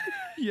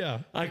 Yeah,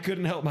 I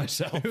couldn't help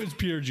myself. it was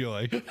pure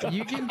joy.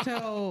 You can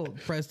tell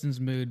Preston's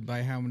mood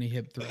by how many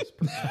hip thrusts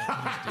per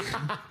second he's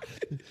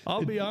doing.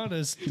 I'll be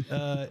honest,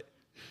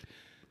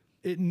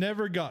 it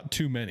never got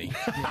too many.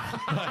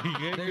 Like,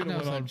 it There's could no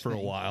have went on such for a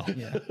thing. while.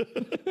 Yeah.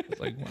 It's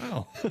like,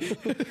 wow.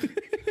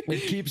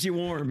 It keeps you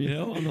warm, you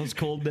know, on those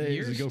cold days.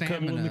 Your You go cuddle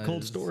in the stamina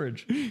cold is-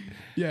 storage.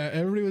 Yeah,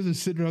 everybody was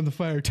just sitting around the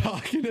fire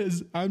talking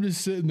as I'm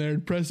just sitting there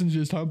and Preston's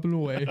just humping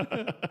away.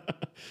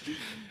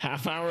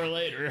 Half hour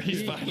later,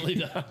 he's finally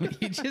done.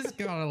 You just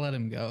gotta let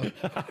him go.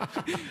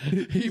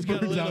 He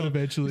burns out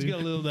eventually. He's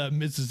got a little of that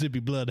Mississippi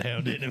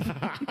bloodhound in him.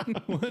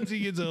 Once he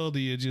gets older,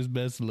 you just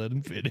best let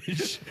him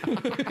finish.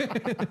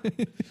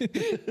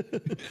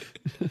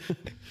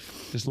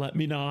 Just let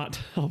me not.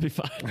 I'll be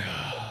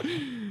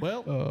fine.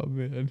 Well, Oh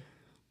man.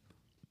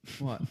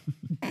 What?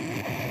 Do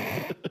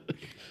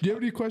you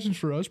have any questions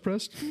for us,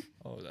 Preston?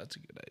 oh, that's a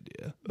good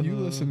idea. You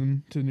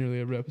listen to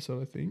nearly every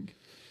episode, I think.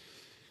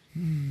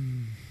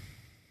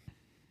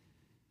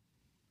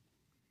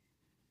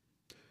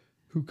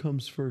 Who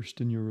comes first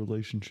in your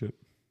relationship?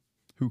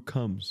 Who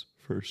comes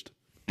first?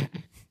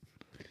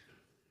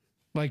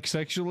 Like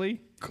sexually?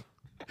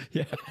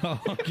 Yeah. Oh,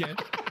 okay.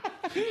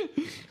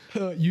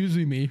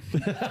 Usually me.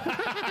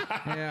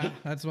 Yeah,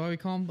 that's why we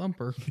call him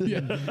Bumper.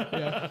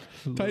 Yeah.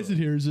 Tyson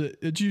here is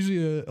it's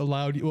usually a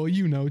loud. Well,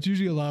 you know, it's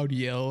usually a loud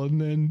yell and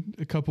then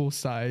a couple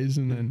sighs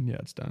and then yeah,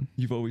 it's done.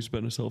 You've always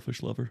been a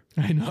selfish lover.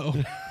 I know.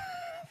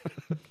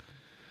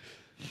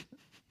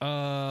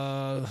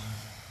 I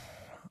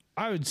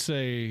would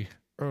say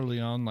early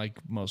on, like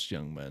most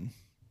young men,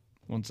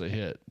 once they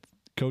hit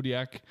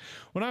Kodiak.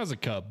 When I was a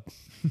cub,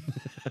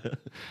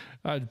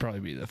 I'd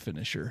probably be the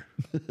finisher.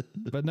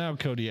 But now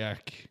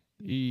Kodiak,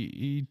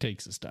 he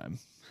takes his time.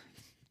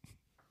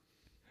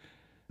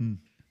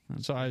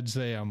 So I'd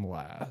say I'm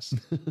last.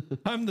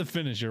 I'm the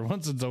finisher.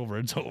 Once it's over,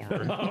 it's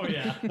over. Oh,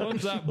 yeah.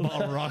 Once that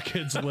ball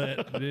rocket's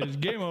lit, it's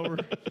game over.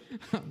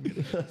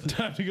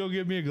 Time to go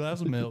get me a glass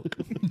of milk.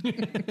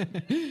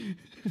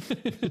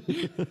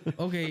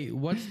 Okay,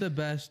 what's the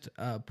best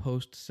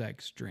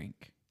post-sex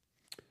drink?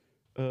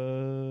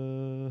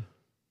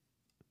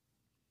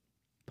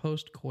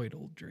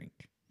 Post-coital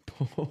drink.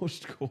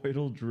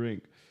 Post-coital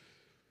drink.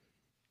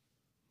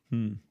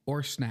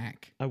 Or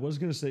snack. I was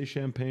going to say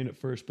champagne at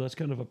first, but that's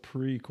kind of a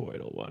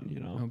pre-coital one, you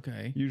know?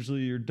 Okay. Usually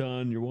you're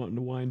done, you're wanting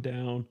to wind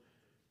down.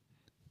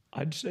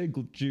 I'd say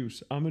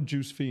juice. I'm a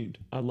juice fiend.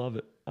 I love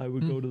it. I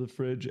would go to the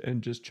fridge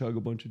and just chug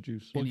a bunch of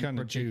juice. What Any kind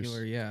of juice?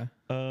 particular, yeah.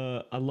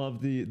 I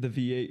love the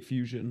V8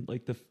 Fusion,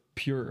 like the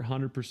pure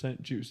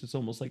 100% juice. It's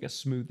almost like a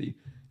smoothie.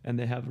 And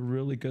they have a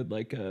really good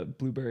like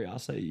blueberry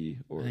acai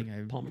or I think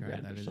I've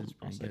pomegranate tried that. or It some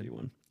is pretty acai good.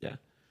 one. Yeah.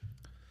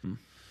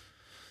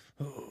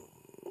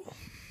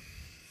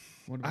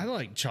 I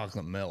like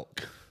chocolate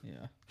milk.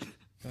 Yeah.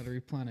 Got to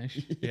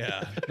replenish.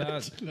 Yeah.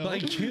 That's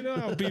like, you know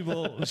how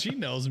people, she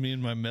knows me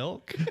and my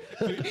milk.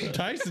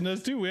 Tyson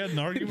does too. We had an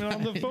argument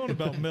on the phone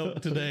about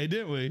milk today,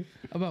 didn't we?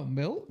 About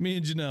milk? Me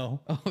and Janelle.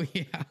 Oh,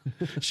 yeah.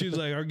 She was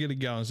like, I'll get a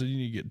gallon. I said, you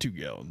need to get 2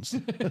 gallons.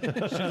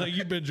 She's like,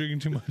 you've been drinking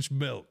too much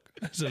milk.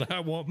 I said, I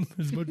want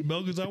as much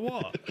milk as I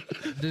want.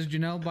 Does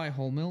Janelle buy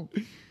whole milk?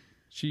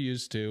 She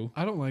used to.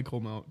 I don't like whole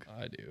milk.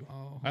 I do.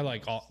 Oh, I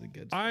like all. the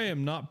good I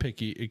am not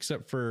picky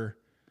except for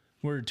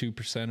we're a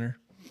 2%er.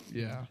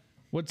 Yeah.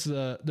 What's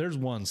there's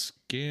one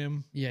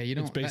Skim. Yeah, you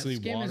don't. It's basically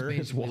that skim water.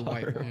 Is basically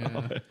white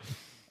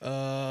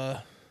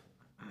water.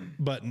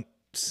 But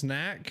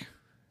snack,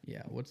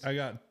 Yeah. What's I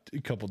got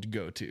a couple to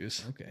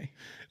go-tos. okay?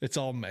 It's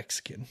all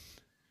Mexican.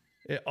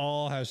 It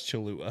all has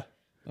Cholula.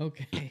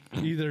 Okay.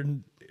 Either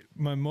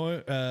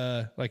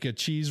like a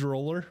cheese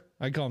roller.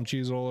 I call them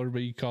cheese roller,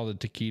 but you call it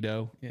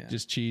taquito. Yeah.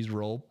 Just cheese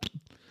roll.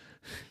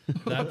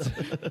 That's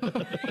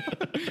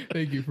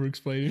Thank you for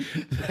explaining.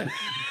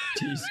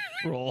 Cheese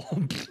roll.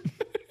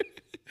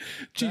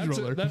 Cheese that's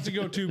roller. that's a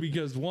go-to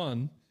because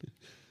one,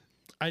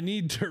 I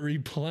need to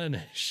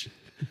replenish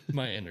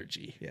my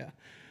energy. Yeah.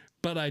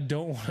 But I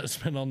don't want to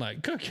spend all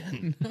night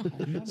cooking.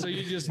 No. So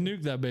you just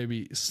nuke that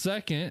baby.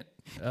 Second,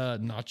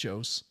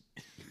 nachos.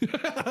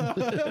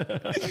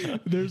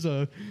 There's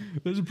a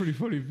pretty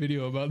funny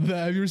video about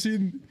that. Have you ever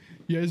seen?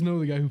 You guys know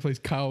the guy who plays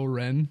Kyle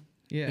Ren?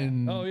 Yeah.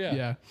 Oh, yeah.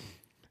 Yeah.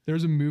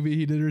 There's a movie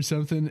he did or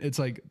something. It's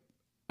like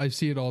I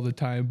see it all the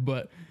time,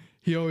 but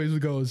he always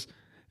goes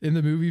in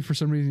the movie for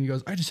some reason. He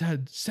goes, "I just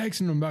had sex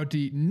and I'm about to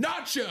eat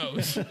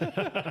nachos."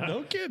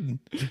 No kidding.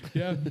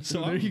 Yeah.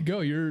 So there you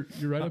go. You're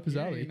right up his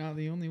Yeah, alley. you're not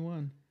the only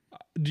one.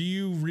 Do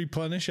you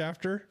replenish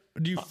after?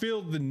 Do you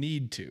feel the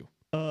need to?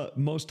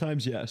 Most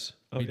times, yes.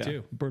 Oh, Me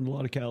too. Burn a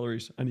lot of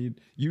calories.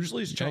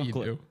 Usually it's Yeah, you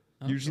chocolate.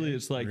 do. Usually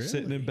it's like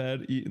sitting in Really?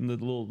 bed eating the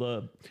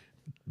little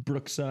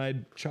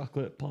Brookside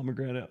chocolate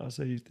pomegranate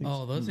acai things.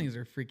 Oh, those things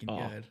are freaking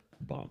Oh, good.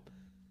 bomb.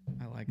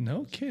 I like.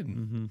 No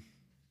kidding.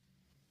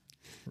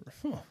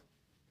 Huh.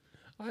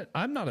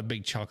 I'm not a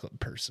big chocolate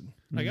person.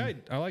 Like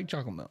I like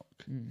chocolate milk,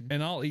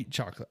 and I'll eat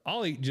chocolate.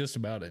 I'll eat just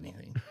about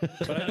anything,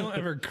 but I don't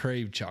ever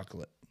crave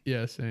chocolate.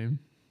 Yeah, same.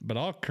 But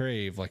I'll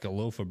crave like a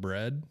loaf of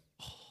bread.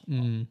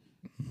 You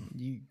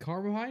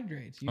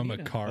carbohydrates. You I'm a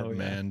need 'em. carb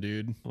man,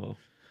 dude. Oh,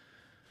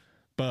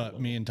 But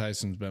me and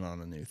Tyson's been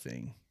on a new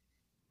thing.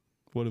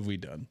 What have we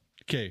done?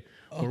 Okay,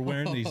 we're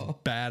wearing these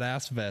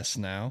badass vests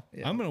now.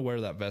 I'm going to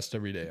wear that vest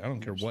every day. I don't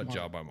care what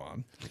job I'm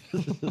on.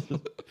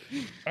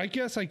 I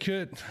guess I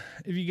could,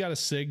 if you got a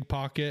cig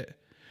pocket.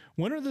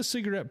 When are the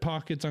cigarette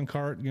pockets on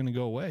cart going to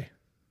go away?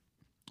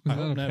 Is I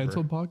that hope a never.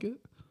 pencil pocket?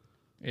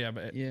 Yeah,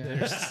 but Yeah.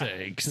 they're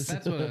cigs.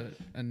 That's what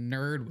a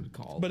nerd would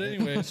call. But it,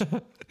 anyways,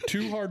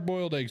 2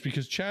 hard-boiled eggs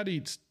because Chad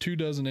eats 2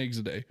 dozen eggs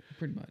a day.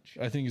 pretty much.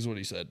 I think is what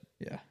he said.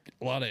 Yeah.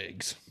 A lot of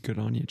eggs. good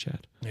on you,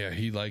 Chad. Yeah,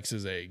 he likes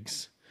his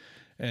eggs.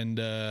 And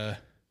I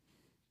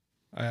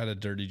had a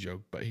dirty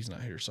joke, but he's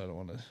not here, so I don't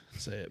want to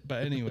say it.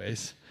 But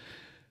anyways,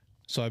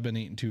 so I've been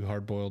eating 2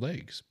 hard-boiled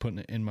eggs, putting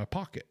it in my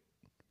pocket.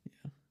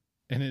 Yeah.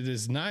 And it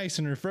is nice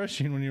and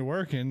refreshing when you're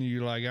working.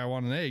 You're like, I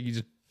want an egg. You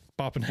just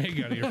pop an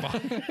egg out of your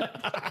pocket.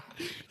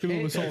 Give a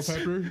little salt,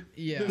 pepper.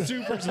 Yeah. The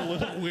super's a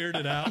little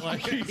weirded out.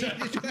 Like he's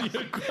asking you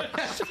a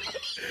question.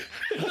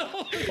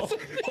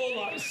 Hold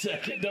on a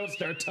second. Don't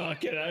start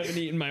talking. I haven't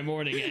eaten my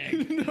morning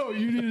egg. No,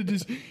 you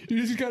just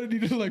kind of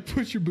need to like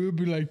push your boob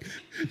and be like,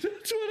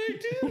 That's what I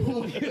do.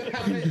 You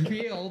have it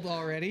peeled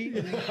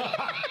already.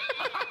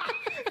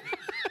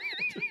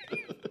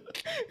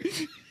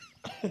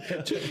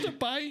 Just a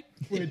bite.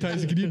 wait,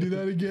 Tyson, can you do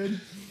that again?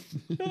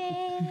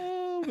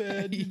 Oh,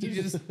 man. You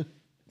just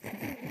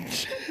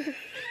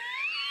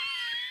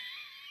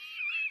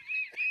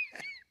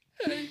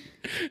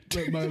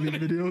Let Miley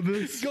video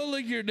this. Go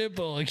lick your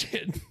nipple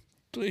again,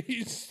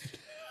 please.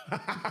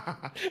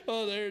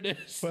 Oh, there it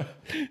is.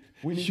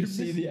 We need to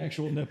see the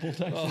actual nipple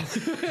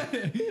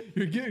Tyson.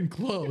 You're getting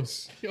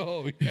close.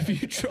 Oh, yeah. If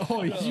you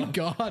try, you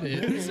got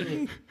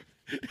it.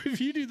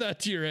 If you do that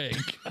to your egg,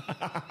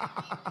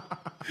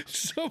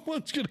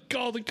 someone's going to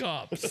call the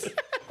cops.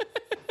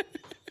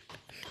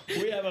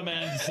 We have a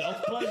man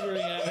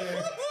self-pleasuring out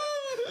here.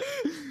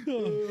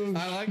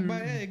 I like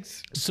my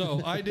eggs.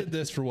 So I did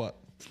this for what?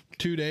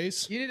 2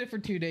 days? You did it for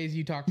 2 days.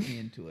 You talked me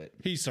into it.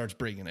 He starts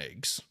bringing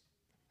eggs.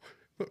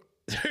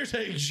 There's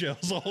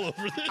eggshells all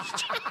over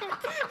this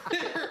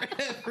They're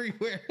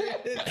everywhere.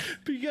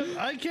 because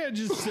I can't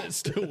just sit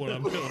still when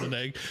I'm peeling an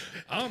egg.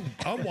 I'm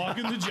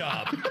walking the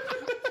job.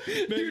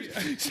 Maybe,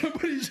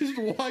 Somebody's just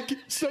walking.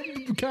 Some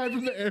guy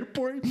from the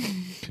airport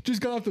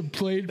just got off the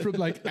plane from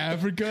like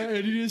Africa,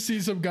 and you just see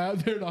some guy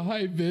out there in a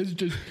high vis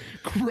just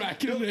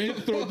cracking an egg,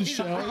 throwing the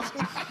shells.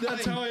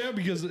 that's how I am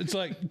because it's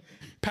like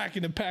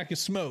packing a pack of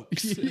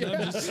smokes. And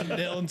I'm just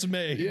nailing some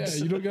eggs.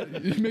 Yeah, you don't got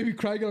maybe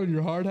crack it on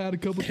your hard hat a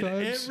couple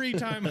times. Every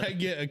time I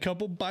get a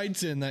couple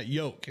bites in, that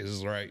yolk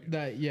is right.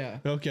 That yeah.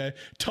 Okay.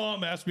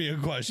 Tom asked me a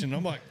question.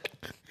 I'm like,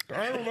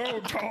 I don't know,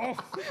 Tom.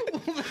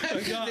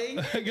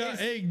 I got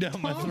egg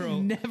down my throat.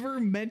 Never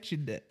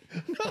mentioned it.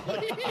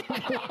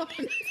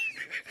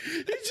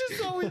 It's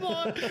just all we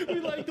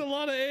liked a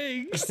lot of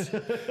eggs. Oh,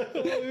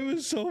 it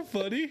was so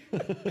funny.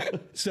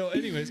 So,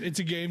 anyways, it's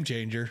a game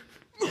changer.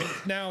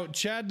 Now,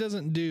 Chad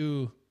doesn't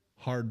do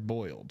hard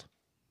boiled,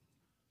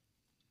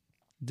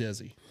 does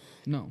he?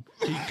 No.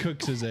 He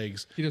cooks his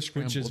eggs, He does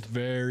which is scrambled.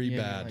 very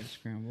Yeah, bad. like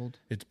scrambled.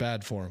 It's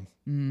bad for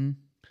him.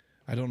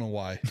 I don't know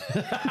why.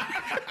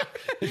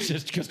 It's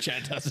just because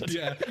Chad does it.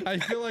 Yeah, I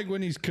feel like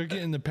when he's cooking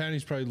in the pan,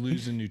 he's probably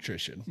losing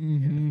nutrition.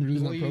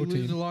 Losing Well, that you lose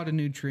protein. a lot of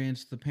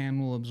nutrients. The pan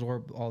will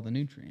absorb all the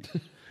nutrients.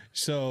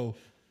 So,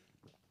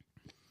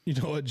 you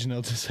know what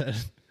Janelle just said?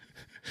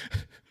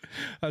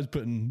 I was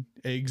putting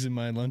eggs in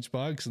my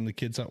lunchbox, and the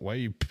kid's like, "Why are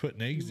you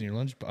putting eggs in your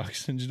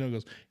lunchbox?" And Janelle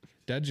goes,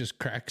 "Dad just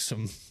cracks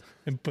them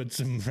and puts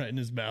them right in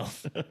his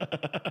mouth."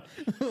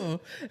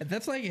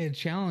 That's like a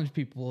challenge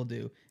people will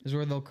do, is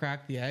where they'll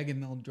crack the egg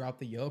and they'll drop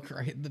the yolk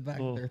right in the back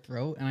of their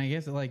throat. And I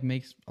guess it like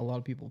makes a lot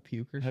of people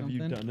puke or Have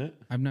something. you done it?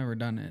 I've never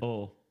done it.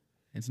 Oh,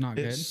 It's not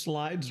it good.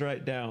 slides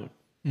right down.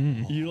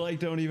 You like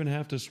don't even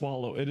have to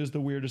swallow. It is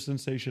the weirdest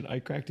sensation. I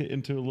cracked it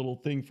into a little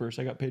thing first.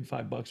 I got paid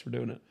 $5 for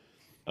doing it.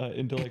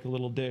 Into like a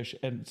little dish.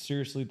 And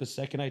seriously, the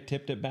second I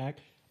tipped it back,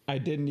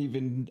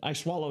 I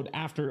swallowed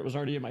after it was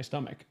already in my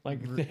stomach.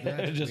 Like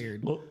That's it just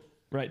weird.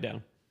 right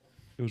down.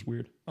 It was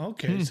weird.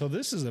 Okay, so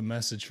this is a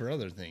message for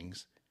other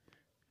things.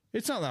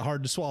 It's not that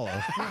hard to swallow.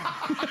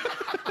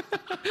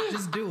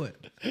 Just do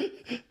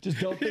it. Just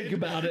don't think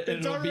about it, and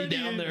It's it'll be already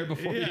down there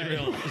before you yeah,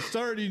 realize. It's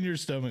already in your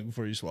stomach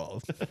before you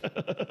swallow.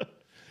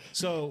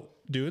 So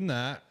doing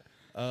that,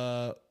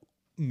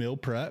 meal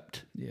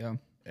prepped, Yeah.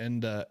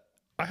 and I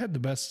had the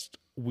best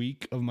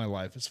week of my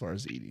life as far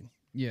as eating.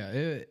 Yeah.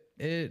 It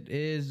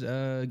is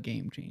a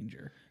game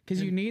changer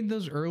because you need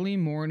those early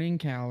morning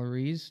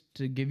calories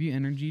to give you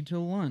energy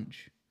till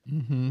lunch.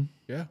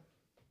 Yeah,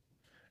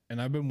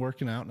 and I've been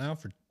working out now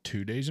for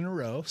 2 days in a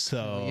row.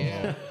 So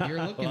Yeah.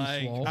 You're looking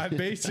like swole. I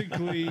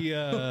basically,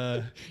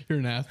 You're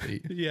an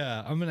athlete.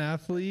 yeah, I'm an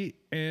athlete,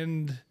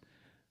 and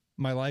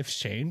my life's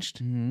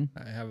changed.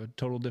 I have a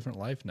total different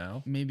life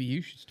now. Maybe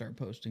you should start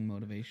posting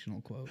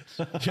motivational quotes.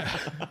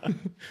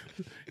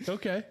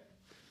 Okay.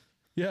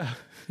 Yeah.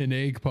 An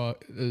egg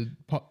an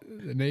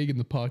egg in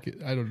the pocket.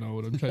 I don't know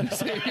what I'm trying to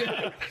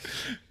say.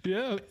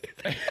 Yeah.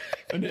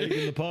 An egg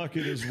in the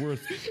pocket is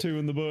worth two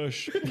in the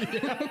bush.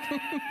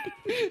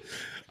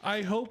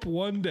 I hope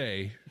one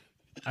day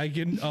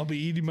I'll be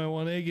eating my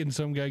one egg and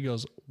some guy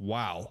goes,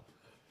 "Wow,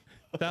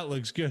 that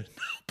looks good."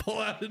 Pull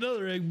out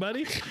another egg,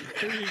 buddy.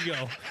 There you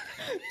go.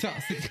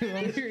 Toss it to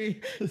him. Here,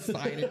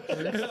 sign it first.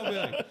 And I'll be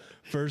like,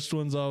 "First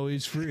one's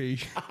always free."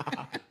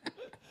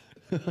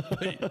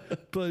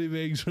 Plenty of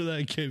eggs where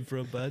that came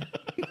from, bud.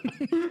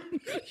 You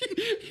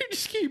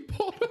just keep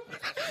pulling.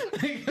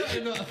 I got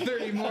about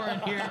 30 more in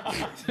here.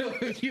 So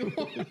if you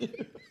want,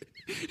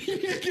 You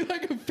get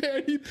like a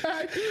fanny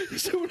pack,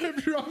 so whenever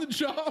you're on the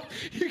job,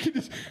 you can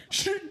just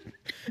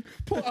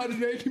pull out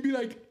an egg and be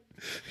like,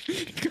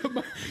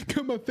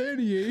 got my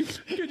fanny egg.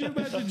 Could you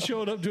imagine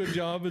showing up to a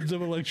job and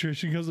some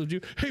electrician comes up to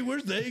you, "Hey,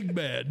 where's the egg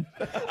man?"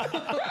 The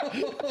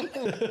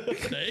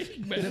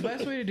egg man. the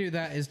best way to do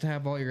that is to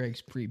have all your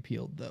eggs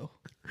pre-peeled, though.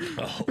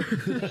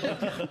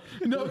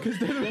 No, because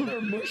then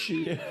They're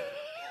mushy.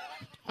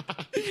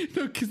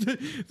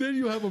 then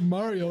you'll have a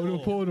Mario and he'll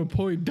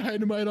pull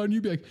dynamite on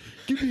you. Be like,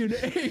 "Give me an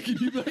egg," and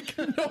you'll be like,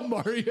 "No,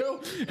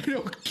 Mario," and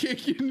he'll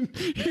kick in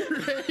your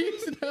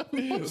eggs. And have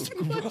lost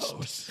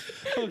Gross.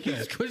 Okay,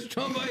 Squished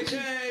on my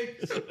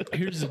eggs.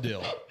 here's the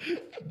deal.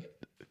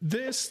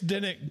 This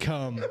didn't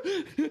come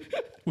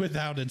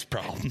without its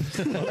problems.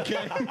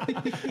 Okay,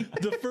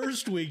 the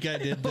first week I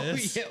did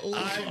this, yeah, ooh.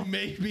 I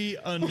maybe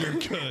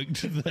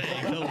undercooked the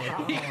egg a little.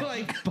 He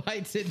like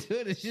bites into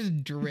it. It's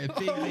just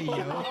dripping the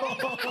yolk.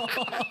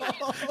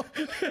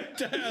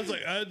 I was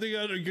like, "I think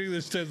I undercooked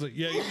this." Ted's like,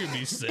 "Yeah, you're gonna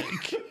be sick."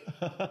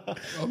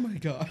 Oh my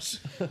gosh.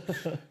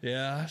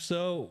 Yeah,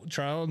 so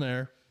trial and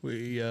error.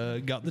 We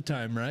got the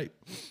time right.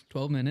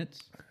 12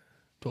 minutes.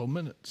 12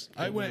 minutes.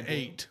 I went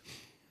 8.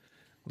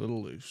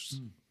 Little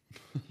loose.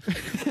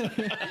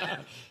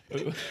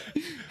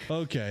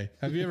 Okay.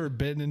 Have you ever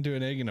bitten into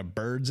an egg and a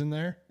bird's in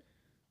there?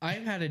 I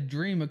had a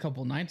dream a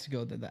couple nights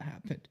ago that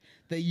happened.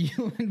 That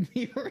you and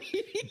me were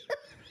eating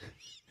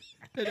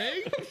An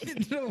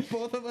egg? no,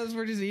 both of us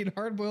were just eating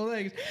hard-boiled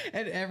eggs,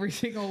 and every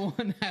single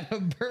one had a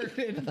bird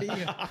in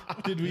the.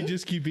 Did we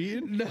just keep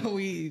eating? No,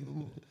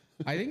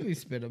 I think we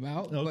spit them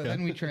out, but Okay.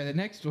 then we try the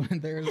next one.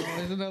 There's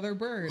always another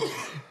bird.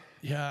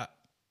 Yeah.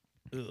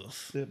 Ugh.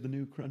 They have the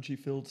new crunchy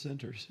filled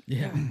centers.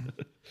 Yeah.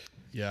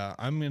 Yeah,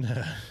 I'm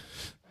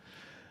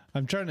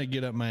trying to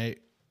get up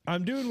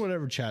I'm doing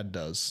whatever Chad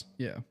does.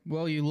 Yeah.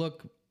 Well, you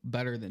look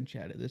better than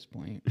Chad at this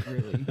point,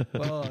 really.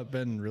 Well, I've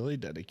been really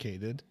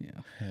dedicated. Yeah.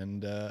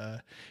 And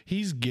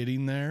he's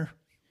getting there.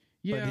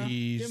 Yeah.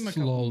 he's give him a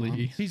couple slowly.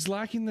 months. He's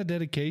lacking the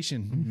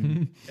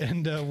dedication.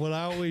 And what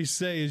I always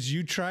say is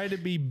you try to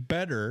be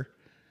better.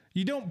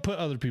 You don't put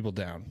other people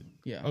down.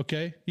 Yeah.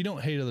 Okay? You don't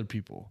hate other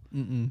people.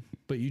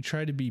 But you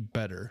try to be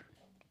better.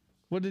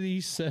 What did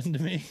he send to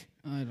me?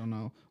 I don't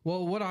know.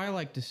 Well, what I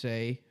like to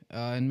say,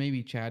 and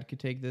maybe Chad could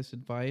take this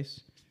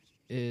advice,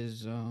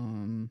 is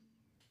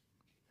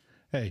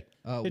Hey,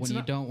 when it's you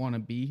not- don't want to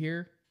be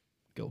here,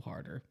 go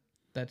harder.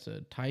 That's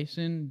a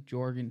Tyson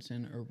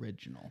Jorgensen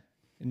original.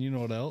 And you know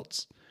what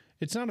else?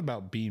 It's not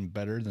about being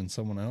better than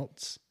someone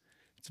else.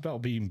 It's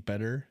about being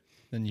better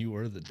than you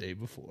were the day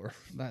before.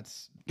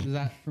 Is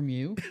that from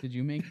you? Did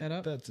you make that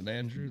up? That's an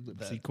Andrew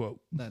Lipsy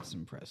quote. That's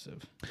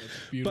impressive.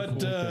 Beautiful.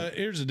 But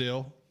here's the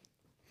deal.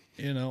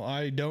 You know,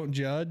 I don't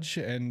judge,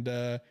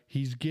 and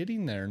he's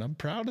getting there, and I'm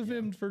proud of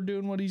him for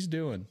doing what he's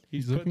doing.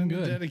 He's putting in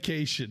looking the good.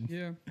 dedication.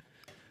 Yeah.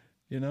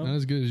 You know? Not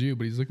as good as you,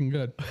 but he's looking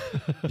good.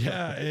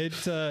 Yeah,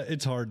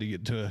 it's hard to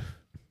get to.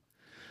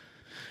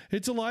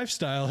 It's a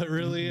lifestyle. It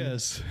really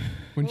is.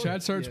 When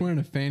Chad starts wearing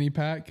a fanny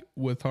pack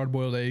with hard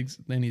boiled eggs,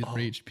 then he's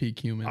reached peak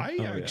human. I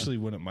actually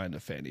wouldn't mind a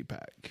fanny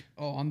pack.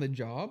 Oh, on the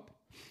job?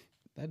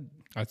 That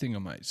I think I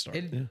might start.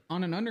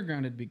 on an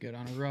underground it'd be good.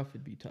 On a rough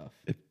it'd be tough.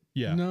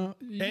 Yeah. No,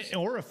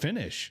 Or a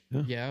finish.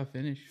 Yeah,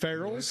 finish.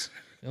 Ferals.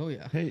 Oh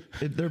yeah. Hey,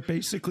 they're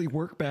basically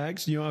work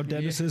bags. You know how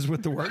Dennis is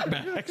with the work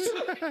bags?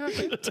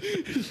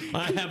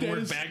 I have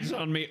work bags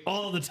on me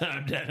all the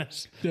time,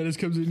 Dennis. Dennis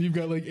comes in, you've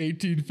got like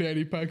 18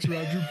 fanny packs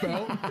around your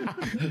belt.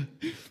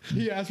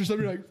 He asks for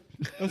something, you're like,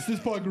 that's this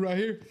pocket right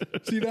here.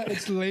 See that?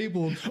 It's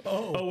labeled.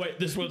 Oh wait,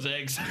 this one's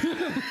eggs.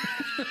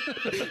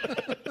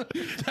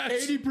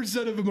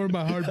 80% of them are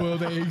my hard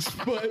boiled eggs,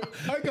 but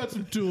I got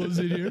some tools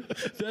in here.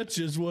 That's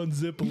just one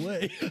zip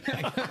away.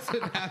 I got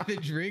some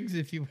half-inch rings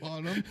if you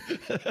want them.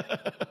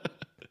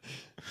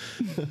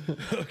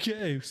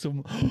 Okay.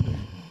 Some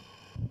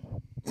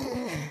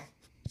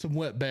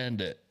wet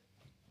bandit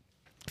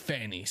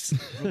fannies.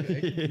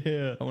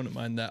 Yeah. I wouldn't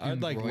mind that.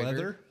 I'd like Embroidered.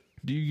 leather.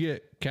 Do you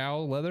get cow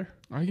leather?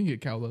 I can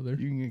get cow leather.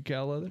 You can get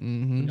cow leather?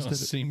 Mm-hmm. No,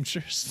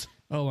 seamstress.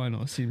 Oh, I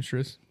know.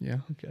 Seamstress. Yeah.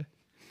 Okay.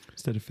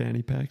 Instead of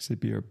fanny packs, it'd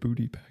be our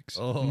booty packs.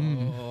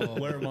 Oh,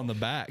 wear them on the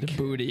back.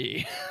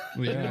 Booty.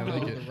 Yeah, I No,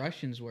 like it. the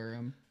Russians wear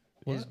them.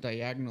 Is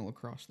diagonal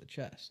across the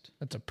chest.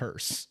 That's a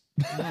purse.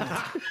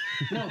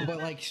 No, but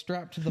like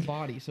strapped to the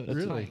body, so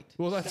it's tight.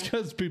 Well, that's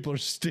because people are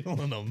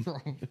stealing them.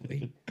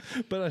 Probably.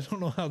 But I don't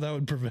know how that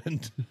would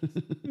prevent.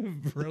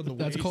 around the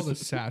That's waist. called a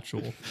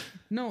satchel.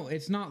 No,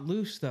 it's not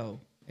loose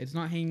though. It's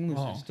not hanging loose.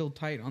 Oh. It's still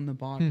tight on the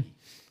body.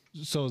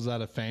 So is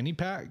that a fanny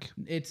pack?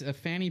 It's a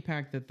fanny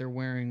pack that they're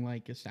wearing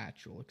like a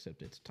satchel,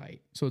 except it's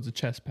tight. So it's a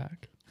chest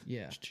pack.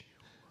 Yeah.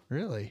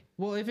 Really?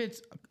 Well, if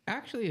it's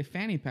actually a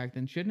fanny pack,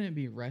 then shouldn't it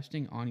be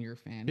resting on your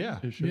fanny? Yeah.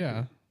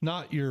 Yeah.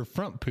 Not your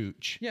front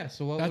pooch. Yeah.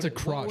 So what? That's would a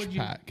what crotch would you-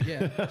 pack.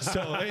 Yeah.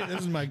 So hey,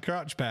 this is my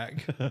crotch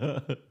pack.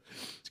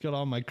 It's got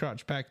all my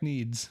crotch pack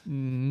needs.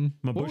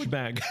 My bush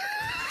bag.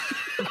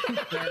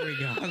 There we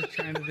go. I was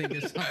trying to think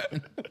of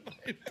something.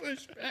 My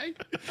bush bag.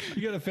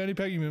 You got a fanny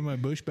pack? You mean my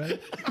bush bag?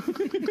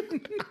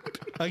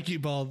 I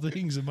keep all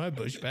things in my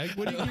bush bag.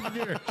 What do you keep in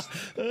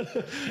yours?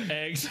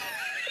 Eggs.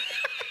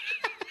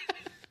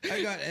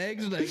 I got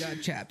eggs and I got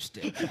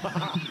chapstick.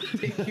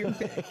 Take your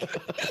pick.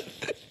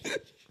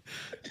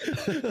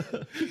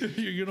 If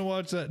you're gonna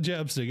watch that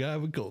chapstick, I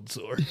have a cold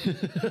sore.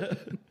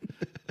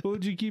 What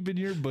would you keep in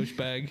your bush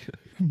bag?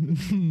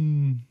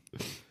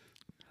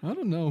 I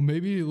don't know.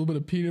 Maybe a little bit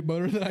of peanut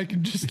butter that I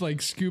can just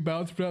like scoop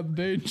out throughout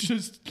the day and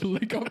just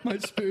lick off my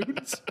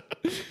spoons.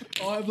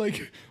 I'll have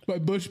like my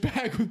bush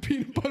bag with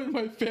peanut butter and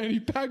my fanny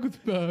pack with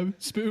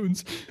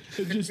spoons,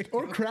 and just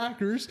or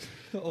crackers.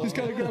 Just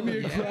gotta grab me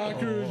a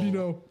cracker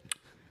and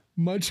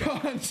munch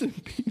on some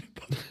peanut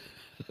butter.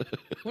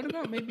 What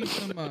about maybe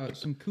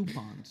some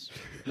coupons?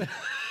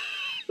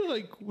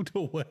 Like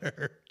to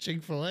where?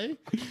 Chick-fil-A?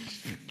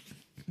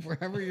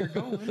 Wherever you're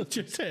going.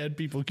 Just had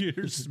people get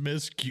your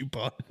Smith's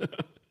coupon.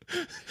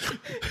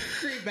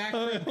 Straight back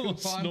I from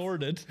almost coupons.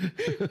 snorted.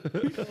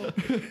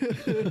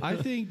 I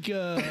think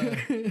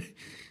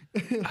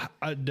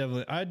I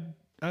definitely I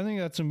think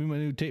that's gonna be my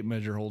new tape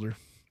measure holder.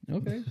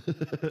 Okay.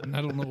 And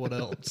I don't know what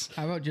else.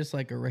 How about just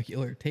like a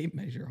regular tape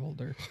measure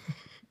holder?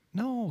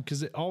 No,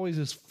 because it always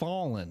is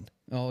falling.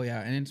 Oh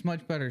yeah, and it's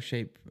much better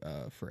shape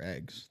for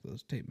eggs.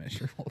 Those tape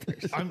measure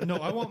holders.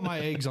 I want my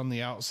eggs on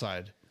the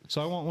outside.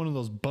 So I want one of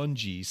those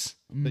bungees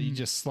that you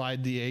just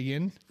slide the egg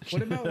in.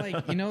 What about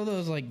like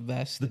those like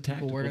vests that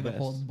people wear tactical that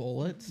hold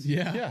bullets?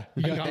 Yeah, Yeah,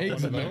 You I got got eggs one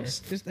in of there. those.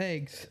 Just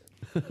eggs.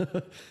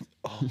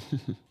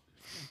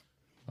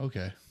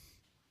 Okay.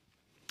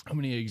 How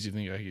many eggs do you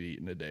think I could eat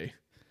in a day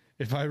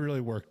if I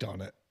really worked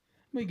on it?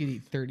 We could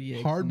eat 30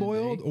 eggs. Hard in a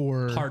boiled day.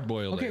 or Hard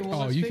boiled Okay, eggs.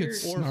 well, Oh, let's you figure,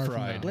 could Or snarf them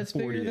fried. out. let's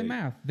figure the 48.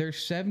 math.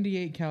 There's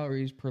 78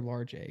 calories per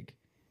large egg.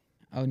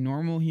 A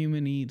normal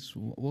human eats,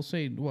 we'll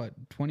say, what,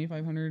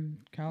 2,500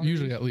 calories?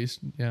 Usually, at least,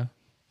 yeah.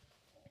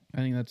 I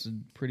think that's a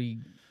pretty.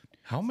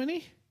 How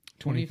many?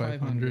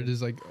 2,500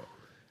 is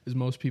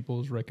most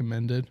people's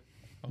recommended.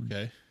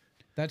 Okay.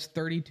 That's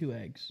 32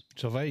 eggs.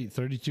 So if I eat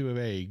 32 of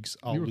eggs,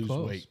 I'll You were lose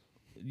close. weight.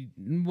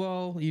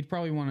 Well, you'd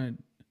probably want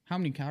to. How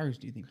many calories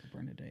do you think you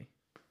burn a day?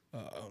 I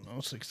don't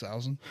know,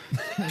 6,000.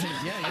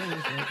 Yeah, you'll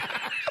lose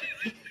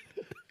weight.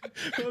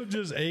 I'm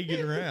just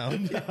egging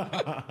around.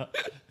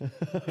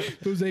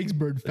 Those eggs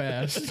burn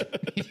fast.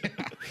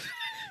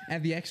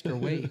 Add the extra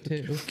weight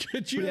too.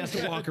 Could He has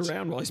to walk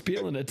around while he's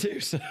peeling it too.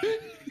 So.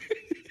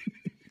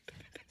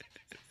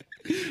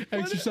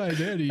 Exercise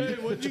and eat. Hey,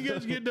 what'd you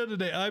guys get done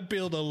today? I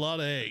peeled a lot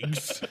of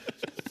eggs.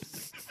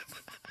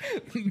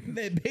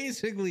 It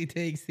basically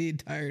takes the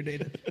entire day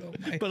to fill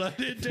my But I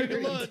did take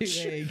a 32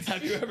 lunch. eggs.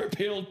 Have you ever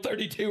peeled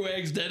 32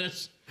 eggs,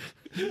 Dennis?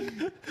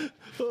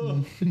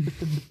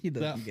 He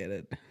doesn't get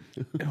it.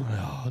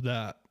 Oh,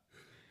 that.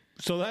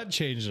 So that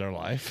changed our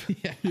life.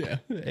 Yeah.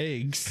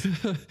 Eggs.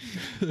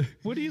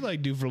 What do you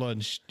like do for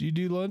lunch? Do you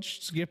do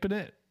lunch skipping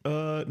it?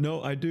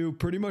 No, I do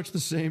pretty much the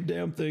same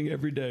damn thing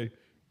every day.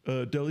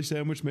 Deli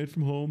sandwich made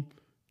from home,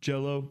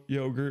 Jello,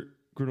 yogurt,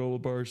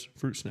 granola bars,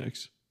 fruit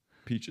snacks,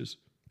 peaches.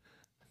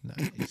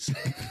 Nice.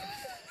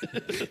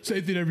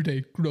 Same thing every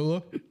day.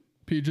 Granola,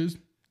 peaches,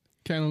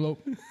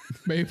 cantaloupe,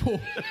 maple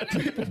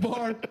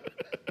bar,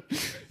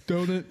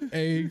 donut,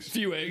 eggs.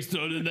 Few eggs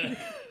thrown in there.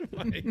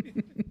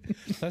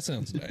 That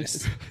sounds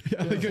nice.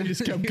 Yeah, I think I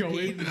just kept going.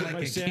 Eating like My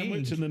a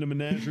sandwich king. and then a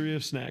menagerie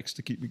of snacks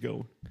to keep me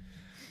going.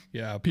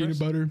 Yeah, Peanut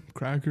butter,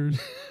 crackers,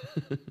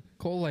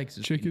 Cole likes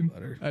his chicken. peanut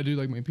butter. I do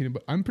like my peanut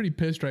butter. I'm pretty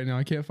pissed right now.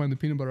 I can't find the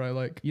peanut butter I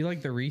like. You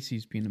like the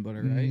Reese's peanut butter,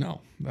 right?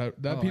 No, that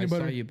Oh, peanut I saw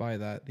butter you buy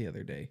that the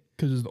other day.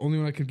 because it's the only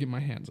one I could get my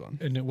hands on.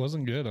 And it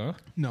wasn't good, huh?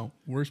 No,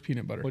 worst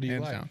peanut butter. What do you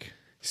hands like? down.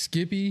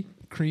 Skippy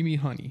creamy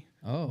honey.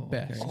 Oh,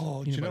 Best. okay.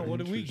 Oh, do you Peanut know butter what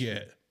did we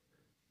get?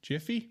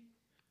 Jiffy?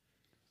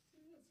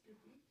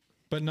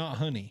 But not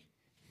honey.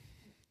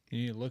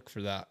 You need to look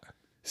for that.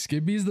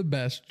 Skippy's the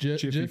best.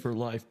 Jiffy Jif, for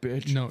life,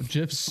 bitch. no,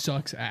 Jif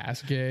sucks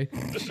ass. Okay.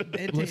 It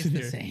tastes Listen the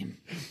here. same.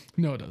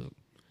 No, it doesn't.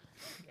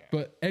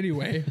 But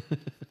anyway,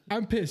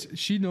 I'm pissed.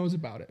 She knows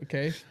about it.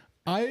 Okay.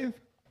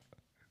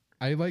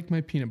 I like my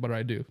peanut butter.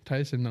 I do.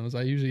 Tyson knows.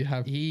 I usually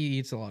have. He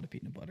eats a lot of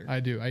peanut butter. I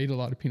do. I eat a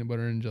lot of peanut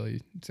butter and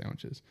jelly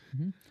sandwiches.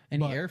 And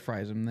but- he air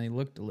fries them. They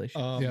look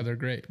delicious. Yeah, they're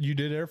great. You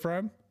did air fry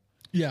 'em?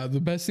 Yeah, the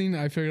best thing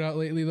I figured out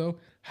lately though,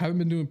 haven't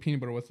been doing peanut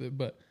butter with it,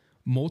 but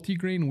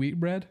multigrain wheat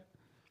bread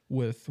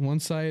with one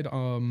side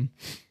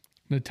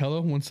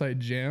Nutella, one side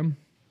jam,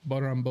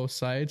 butter on both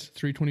sides,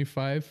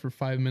 325 for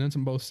 5 minutes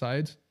on both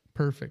sides.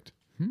 Perfect.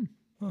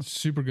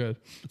 Super good.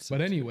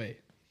 But anyway,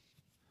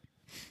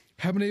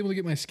 haven't been able to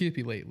get my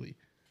Skippy lately.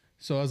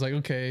 So I was like,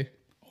 okay,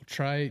 I'll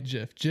try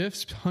Jif.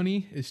 Jif's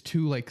honey is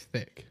too like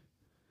thick.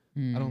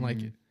 I don't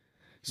like it.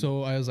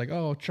 So I was like,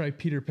 oh, I'll try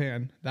Peter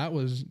Pan. That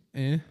was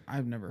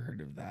I've never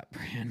heard of that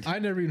brand. I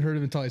never even heard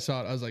of it until I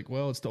saw it. I was like,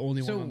 well, it's the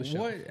only So one on the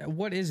shelf.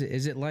 what is it?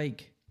 Is it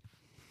like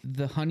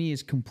the honey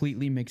is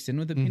completely mixed in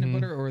with the peanut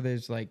butter, or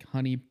there's like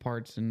honey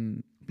parts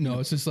and No,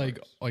 it's just like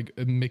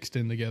mixed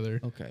in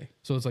together. okay?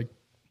 So it's like,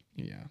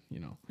 yeah, you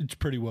know, It's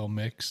pretty well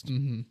mixed.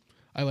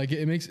 I like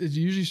it.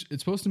 It's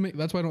supposed to make.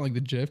 That's why I don't like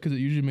the Jif because it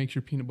usually makes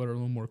your peanut butter a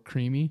little more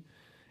creamy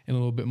and a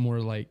little bit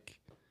more like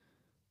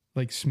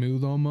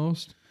smooth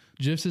almost.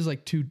 Jif's is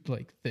like too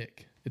like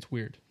thick. It's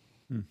weird.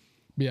 But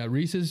yeah,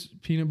 Reese's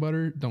peanut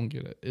butter, don't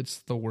get it. It's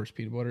the worst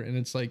peanut butter, and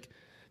it's like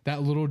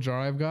that little jar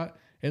I've got.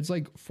 It's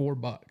like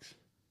 $4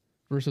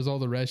 versus all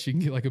the rest. You can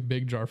get like a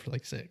big jar for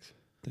like $6.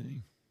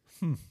 Dang.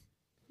 You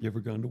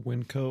ever gone to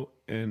Winco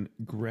and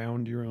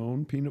ground your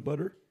own peanut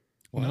butter?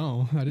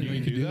 No, I didn't know you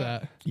can could do do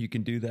that. You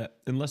can do that.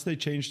 Unless they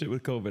changed it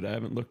with COVID. I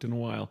haven't looked in a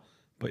while.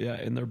 But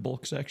yeah, in their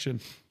bulk section,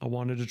 I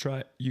wanted to try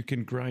it. You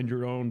can grind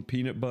your own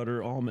peanut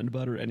butter, almond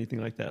butter, anything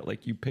like that.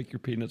 Like you pick your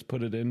peanuts,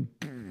 put it in.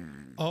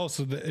 Oh,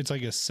 so it's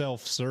like a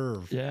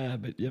self-serve. Yeah,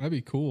 but yeah. That'd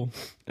be cool.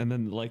 And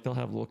then like they'll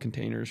have little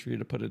containers for you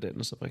to put it in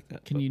and stuff like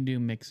that. Can you do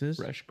mixes?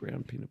 Fresh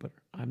ground peanut butter?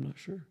 I'm not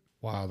sure.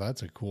 Wow,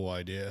 that's a cool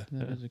idea.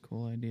 That is a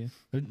cool idea.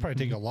 It'd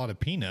probably take a lot of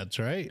peanuts,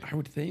 right? I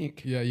would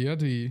think. Yeah, you have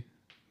to be.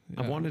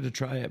 I wanted to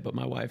try it, but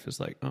my wife is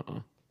like,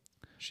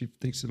 She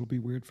thinks it'll be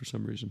weird for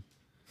some reason.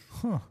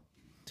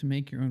 To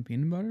make your own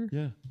peanut butter?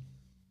 Yeah.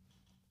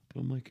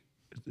 But I'm like,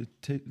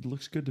 it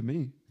looks good to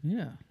me.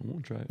 Yeah. I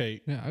want to try it.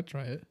 Hey, Yeah, I'd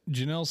try it.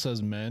 Janelle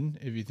says, men,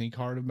 if you think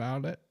hard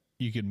about it,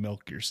 you can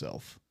milk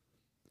yourself.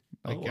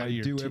 Oh, out I of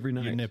your do every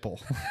Your night. nipple.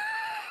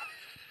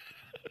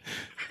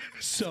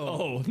 So,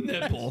 Oh,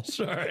 nipple.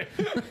 Sorry.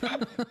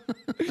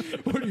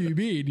 What do you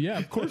mean? Yeah,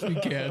 of course we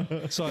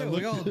can. so I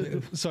we all looked.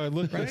 do. So I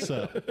looked this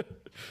up,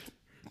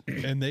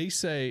 and they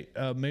say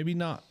maybe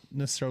not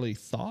necessarily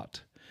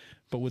thought,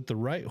 but with the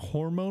right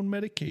hormone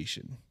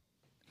medication,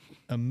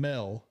 a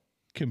male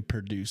can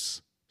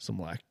produce some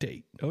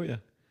lactate. Oh, yeah.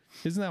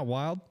 Isn't that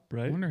wild? I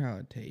Right? wonder how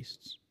it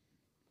tastes.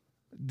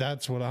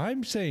 That's what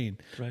I'm saying.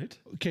 Right?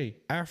 Okay,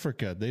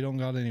 Africa, they don't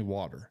got any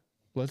water.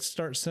 Let's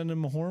start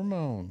sending them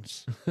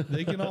hormones.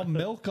 They can all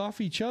milk off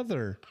each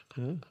other.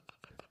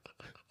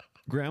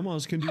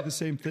 Grandmas can do the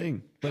same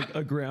thing. Like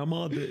a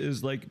grandma that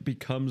is like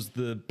becomes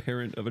the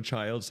parent of a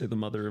child, say the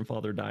mother and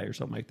father die or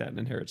something like that, and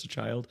inherits a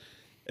child.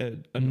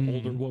 An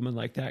older woman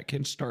like that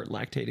can start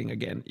lactating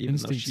again, even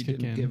though Instincts she kick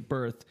didn't in. give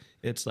birth.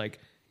 It's like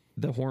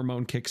the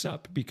hormone kicks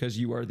up because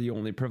you are the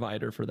only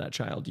provider for that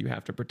child. You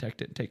have to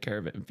protect it and take care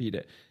of it and feed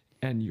it.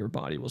 and your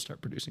body will start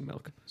producing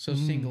milk. So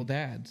single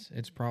dads,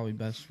 it's probably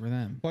best for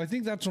them. Well, I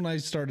think that's when I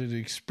started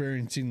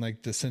experiencing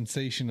like the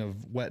sensation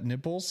of wet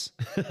nipples.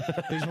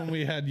 Is when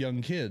we had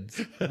young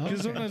kids.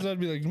 Because sometimes I'd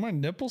be like, "My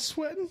nipples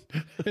sweating,"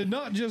 and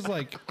not just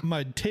like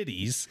my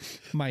titties,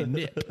 my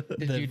nip.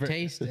 Did you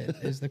taste it?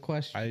 Is the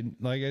question.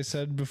 Like I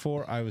said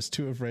before, I was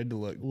too afraid to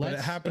look. But it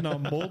Let's- happened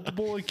on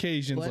multiple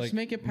occasions. Let's like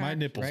make it my pact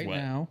nipples right wet.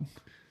 now.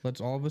 Let's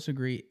all of us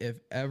agree: if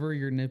ever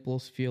your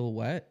nipples feel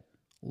wet,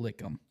 lick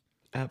them.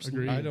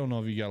 Absolutely. I don't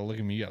know if you gotta lick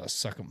them, you gotta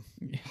suck them.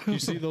 You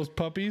see those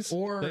puppies?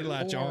 Or they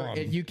latch on.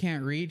 if you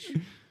can't reach,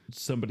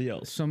 Somebody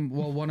else.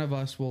 one of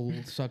us will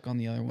suck on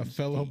the other A one.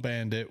 fellow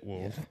bandit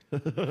will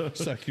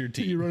suck your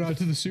teeth. You run out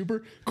to the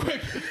super.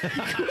 Quick!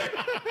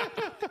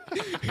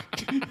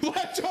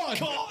 Latch on!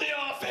 Call the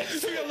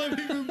office. You gotta let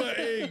me move my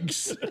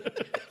eggs.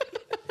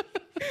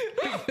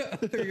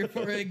 3 or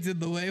 4 eggs in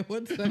the way.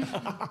 What's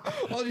that?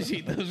 I'll just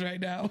eat those right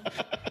now.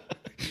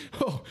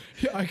 Oh,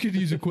 yeah, I could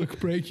use a quick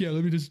break. Yeah,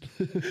 let me just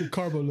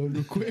carbo load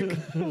real quick.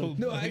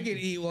 No, I can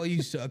eat while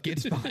you suck.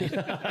 It's fine.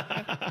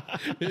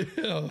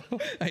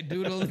 I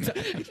do it all the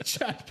time.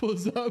 Chad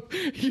pulls up.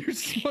 You're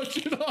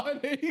smushing on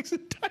eggs,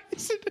 and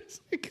Tyson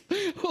is like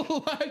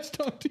latched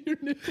onto your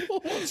nipple.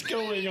 What's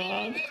going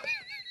on?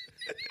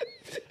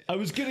 I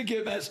was gonna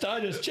get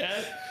mastitis,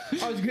 Chad.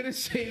 I was gonna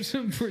save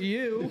some for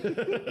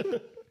you.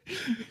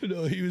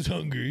 No, he was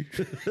hungry.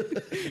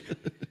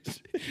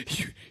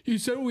 You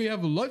said we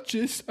have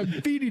lunches.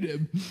 I'm feeding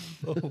him.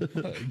 Oh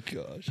my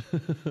gosh.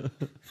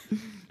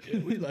 Yeah,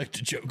 we like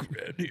to joke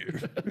around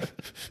here.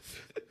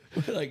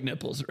 We like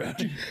nipples around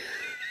here.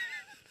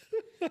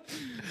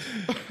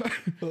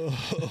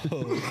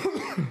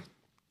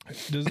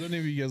 Does any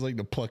of you guys like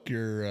to pluck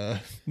your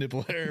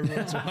nipple hair every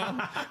once in a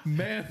while?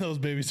 Man, those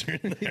babies are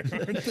in there,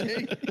 aren't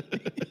they?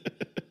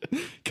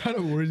 Kind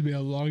of worries me how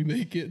long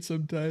they get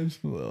sometimes.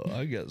 Well,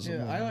 I got some.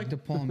 Yeah, I like to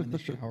pull them in the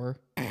shower.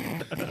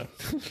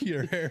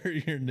 Your hair,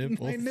 your nipples.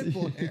 My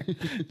nipple hair.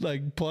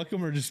 Like pluck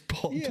them or just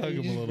tug Yeah, them you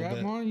a just little grab bit.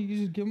 them on and you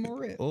just give them a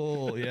rip.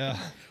 Oh yeah.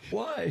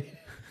 Why?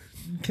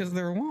 Because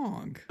they're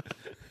long.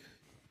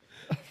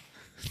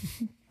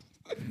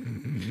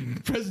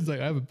 Preston's like,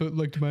 I haven't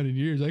looked at mine in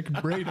years. I can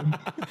braid them.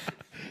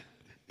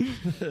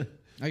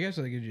 I guess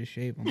I could just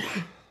shave them.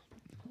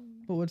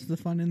 But what's the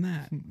fun in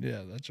that?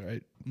 Yeah, that's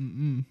right.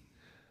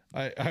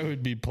 I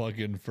would be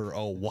plugging for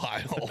a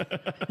while.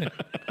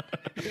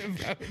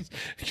 If I was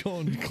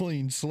going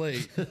clean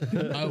slate.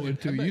 I would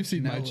too. You've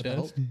seen my Chanel would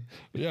help. chest.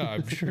 Yeah,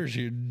 I'm sure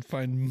she'd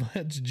find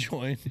Matt's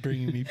joint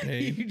bringing me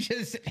pain. You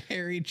just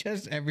hairy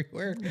chest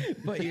everywhere,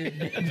 but your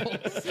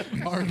nipples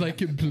Are like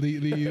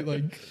completely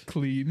like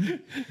clean.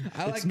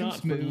 I like It's them not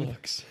for smooth.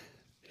 looks.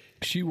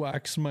 She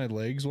waxed my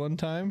legs one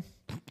time.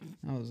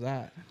 How was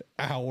that?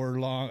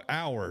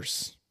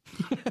 Hours.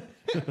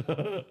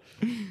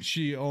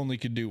 She only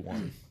could do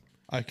one.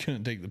 I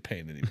couldn't take the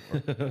pain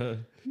anymore.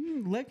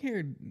 Leg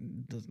hair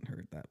doesn't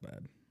hurt that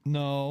bad.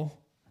 No,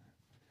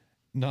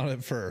 not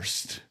at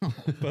first,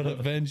 but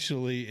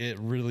eventually it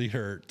really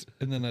hurt,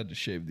 and then I had to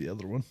shave the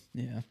other one.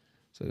 Yeah.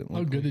 So I didn't How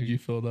look good like did you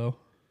feel though?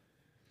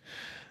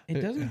 It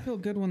doesn't feel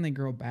good when they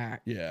grow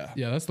back. Yeah.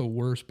 Yeah, that's the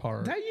worst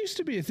part. That used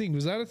to be a thing.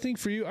 Was that a thing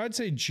for you? I'd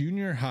say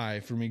junior high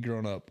for me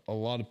growing up. A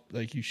lot of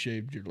like you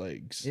shaved your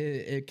legs.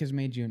 It because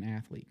made you an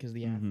athlete because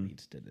the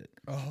athletes did it.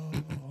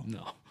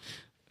 No.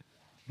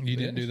 You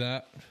didn't do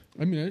that?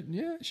 I mean,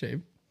 yeah,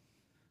 shave.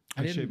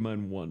 I didn't- shaved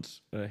mine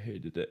once. I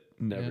hated it.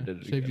 Never Yeah. did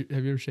it Shave again.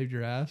 have you ever shaved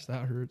your ass?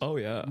 That hurts. Oh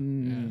yeah.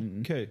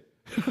 Okay.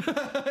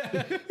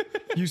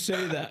 You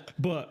say that,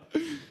 but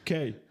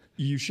okay.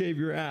 You shave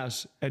your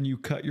ass and you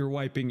cut your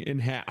wiping in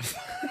half.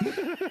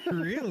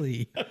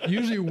 Really?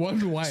 Usually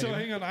one wipe. So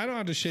hang on. I don't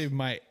have to shave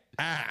my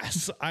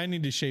ass. I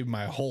need to shave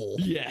my hole.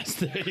 Yes,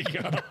 there you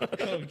go.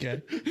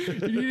 Okay.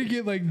 you need to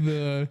get like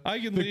the I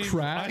can the leave.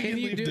 crack. I Can can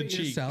you leave do the it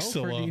cheeks yourself,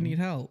 or do you alone. need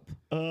help?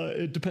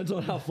 It depends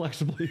on how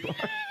flexible you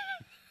are.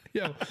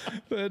 Yeah,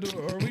 but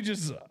or we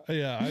just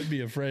I'd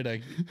be afraid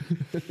I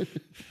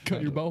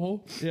Cut your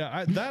butthole.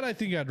 that I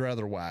think I'd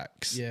rather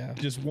wax. Yeah.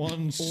 just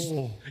one.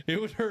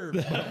 It would hurt.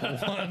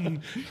 But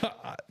one.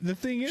 The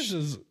thing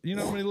is you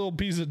know how many little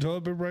pieces of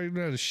toilet paper I'm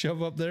gonna have to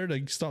shove up there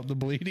to stop the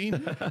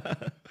bleeding.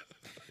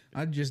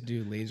 I'd just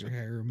do laser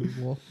hair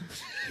removal.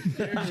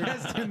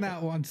 Just in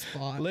that one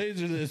spot.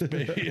 Laser this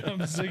baby.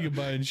 I'm sick of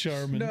buying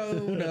Charmin.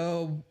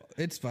 No,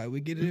 it's fine. We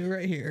can do it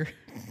right here.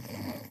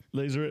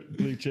 Laser it,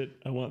 bleach it.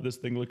 I want this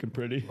thing looking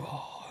pretty.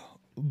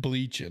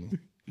 Bleaching.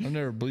 I've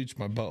never bleached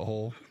my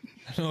butthole.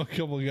 I know a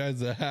couple of guys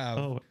that have.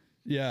 Oh,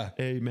 Yeah.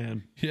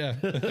 amen. Yeah.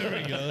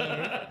 There we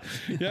go.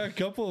 Yeah, a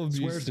couple of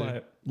Swears used by to.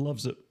 it.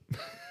 Loves it.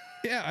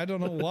 Yeah, I don't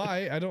know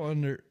why. I don't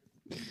under.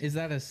 Is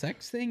that a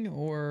sex thing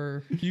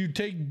or You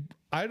take.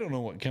 I don't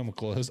know what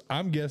chemical it is.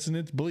 I'm guessing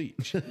it's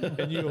bleach,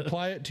 and you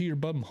apply it to your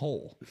bum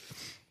hole,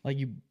 like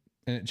you?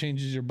 and it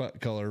changes your butt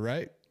color,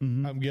 right?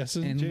 I'm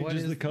guessing. And what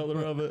Changes is the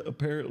color of it.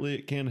 Apparently,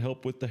 it can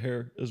help with the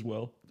hair as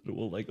well. It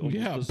will like almost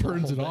Yeah, it dissolve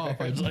burns it the off,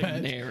 hair. I It's like bet.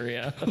 an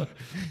area.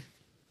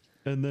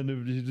 And then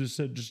if he just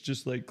said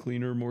just like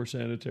cleaner, more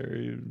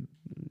sanitary.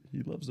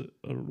 He loves it.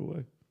 I don't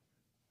know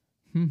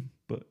why.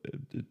 but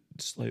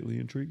it's slightly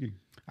intriguing.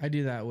 I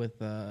do that with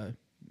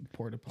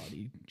porta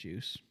potty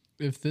juice.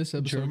 If this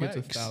episode gets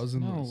Germ-X.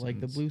 1,000 No, listens, like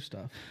the blue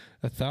stuff.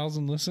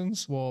 1,000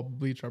 listens. we'll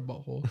bleach our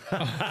butthole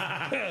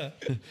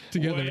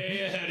together.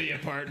 Way ahead of you,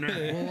 partner.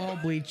 We'll all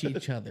bleach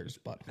each other's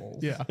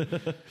buttholes. Yeah.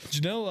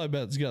 Janelle, I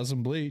bet's got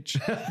some bleach.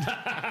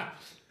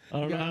 I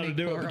don't know how to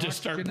do it, but just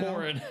start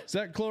pouring. Is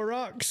that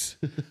Clorox?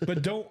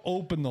 But don't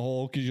open the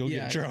hole because you'll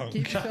get drunk.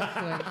 Keep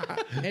yourself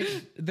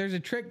there's a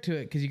trick to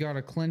it because you got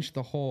to clench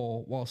the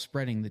hole while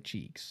spreading the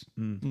cheeks.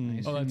 I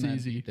Oh, that's assume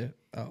easy.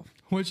 Oh,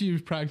 Once you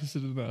practice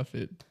it enough,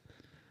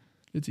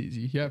 it's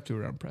easy. You have to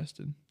around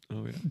Preston.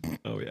 Oh yeah.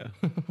 Oh yeah.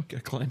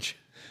 Get clench.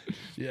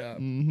 Yeah.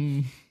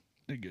 Mm-hmm.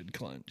 A good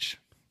clench.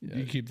 Yeah.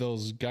 You keep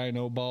those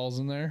gyno balls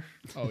in there.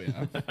 Oh,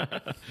 yeah.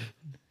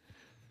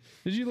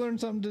 Did you learn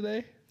something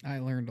today? I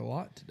learned a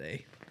lot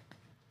today.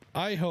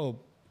 I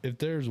hope if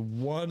there's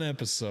one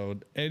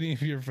episode any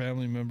of your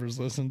family members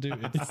listen to,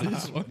 it's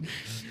this one.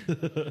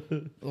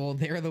 Well,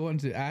 they're the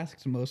ones who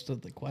asked most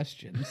of the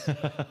questions.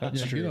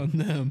 That's Yeah, true. good on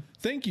them.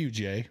 Thank you,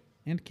 Jay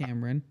And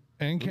Cameron.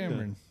 and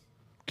Cameron.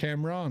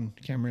 Cameron.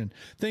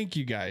 Thank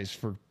you guys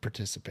for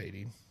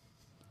participating.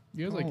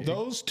 You guys like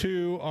Those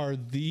two are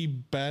the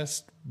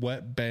best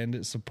Wet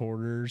Bandit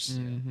supporters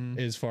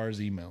as far as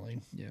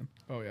emailing. Yeah.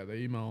 Oh, yeah. They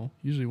email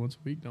usually once a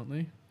week, don't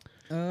they?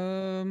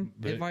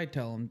 If I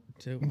tell them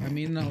to. I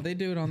mean, no, they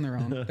do it on their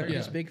own. They're Yeah.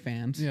 just big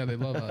fans. Yeah, they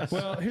love us.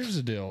 Well, here's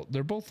the deal.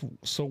 They're both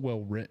so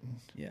well written.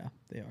 Yeah,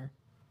 they are.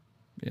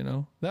 You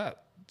know,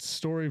 that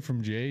story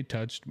from Jay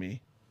touched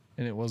me,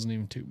 and it wasn't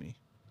even to me.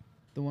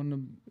 The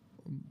one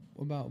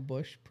about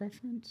Bush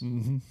preference?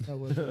 That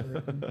was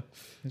written.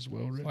 It's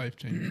well written. Life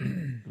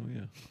changing. Oh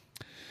yeah.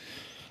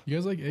 You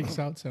guys like egg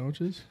salad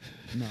sandwiches?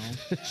 No.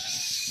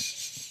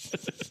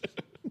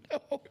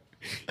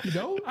 You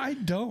don't? I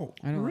don't.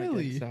 I don't like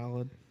Really? egg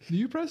salad. Do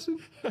you, Preston?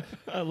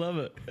 I love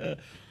it.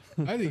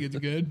 I think it's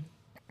good.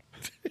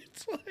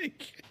 It's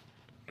like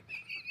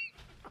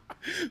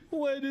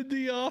when in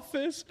The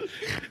Office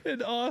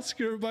and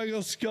Oscar,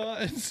 Michael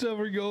Scott, and stuff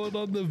are going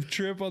on the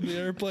trip on the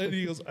airplane.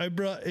 He goes, I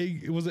brought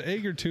egg. Was it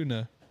egg or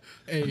tuna?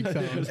 Egg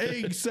salad.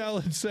 Egg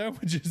salad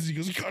sandwiches. He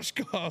goes, gosh,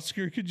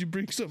 Oscar, could you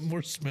bring something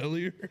more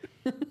smellier?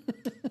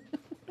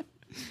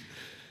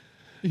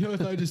 You know,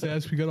 if I just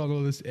asked, we got on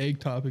all this egg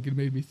topic, it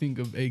made me think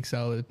of egg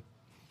salad.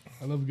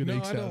 I love a good No, egg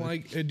I salad. don't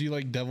like. Do you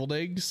like deviled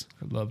eggs?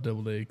 I love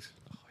deviled eggs.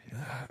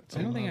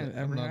 I don't think I've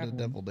ever I'm not had a one.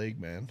 deviled egg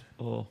man.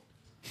 Oh.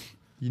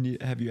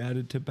 Have you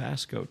added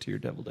Tabasco to your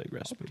deviled egg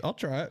recipe? I'll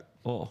try it.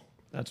 Oh,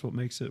 that's what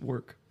makes it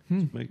work.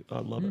 I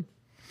love it.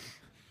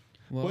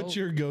 Well, What's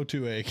your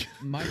go-to egg?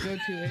 my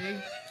go-to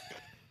egg?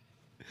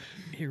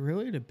 It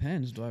really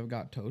depends. Do I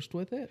got toast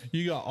with it?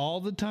 You got all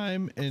the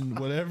time in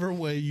whatever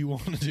way you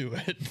want to do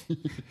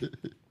it.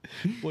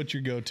 What's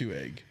your go-to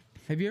egg?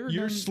 Have you ever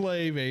Your done?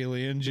 slave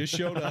alien just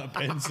showed up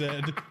and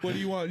said, "What do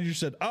you want?" And you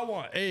said, "I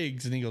want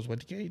eggs." And he goes,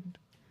 "What do you get?"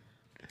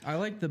 I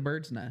like the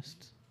bird's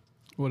nest,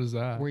 What is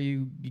that? where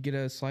you get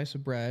a slice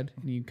of bread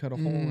and you cut a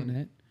hole in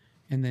it,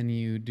 and then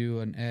you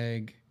do an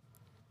egg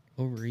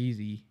over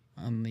easy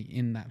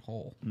in that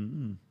hole.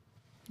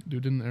 Do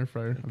it in the air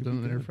fryer. I've done it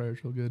in the air fryer.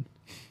 It's real good.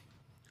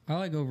 I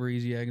like over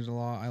easy eggs a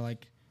lot. I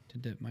like to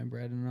dip my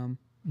bread in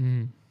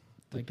them,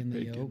 like in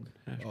the yolk.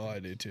 Oh, I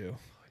do too.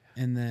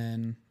 And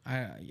then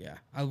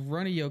a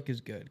runny yolk is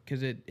good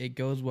because it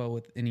goes well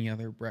with any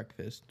other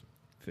breakfast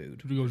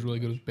food. It goes really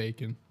good with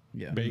bacon.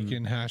 Yeah,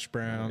 Bacon, hash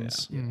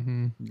browns.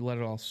 let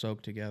it all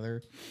soak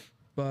together.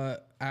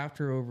 But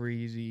after over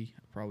easy,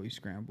 probably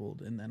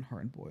scrambled and then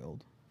hard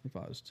boiled. If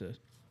I was to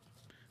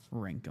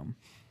rank them,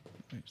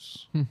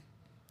 Nice.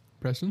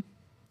 Preston?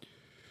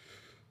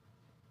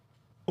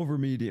 Over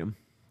medium.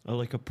 I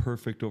like a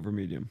perfect over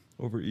medium.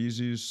 Over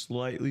easy is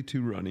slightly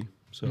too runny.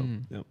 So,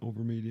 yeah,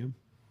 over medium.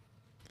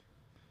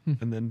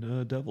 And then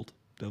deviled.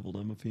 Deviled,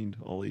 I'm a fiend.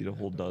 I'll eat a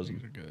whole dozen.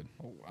 These are good.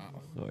 Oh,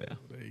 wow. Oh, yeah.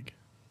 Egg.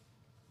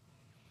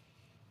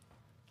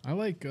 I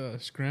like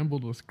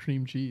scrambled with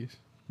cream cheese.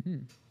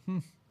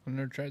 I've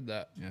never tried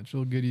that. Yeah, it's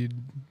real good. You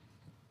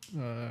get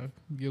a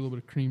little bit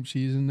of cream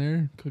cheese in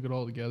there, cook it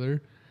all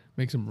together,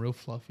 makes them real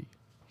fluffy.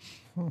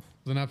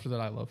 Then after that,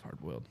 I love hard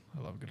boiled.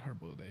 I love a good hard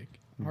boiled egg.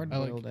 hard I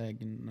like- boiled egg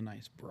and a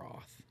nice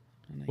broth.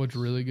 What's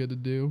really good to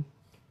do,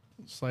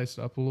 slice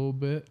it up a little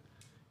bit,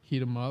 heat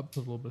them up, put a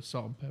little bit of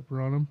salt and pepper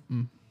on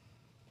them.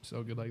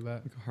 So good like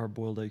that. Like a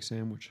hard-boiled egg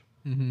sandwich.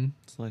 Mm-hmm.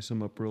 Slice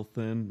them up real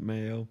thin,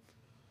 mayo,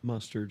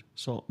 mustard,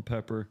 salt and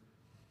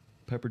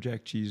pepper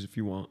jack cheese if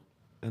you want,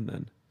 and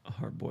then a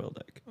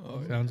hard-boiled egg.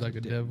 Sounds like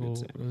a Damn good devil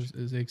sandwich.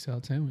 is egg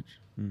salad sandwich.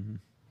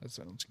 That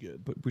sounds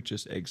good. But with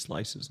just egg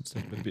slices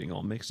instead of it being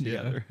all mixed Yeah.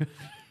 together.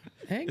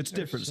 Eggs It's are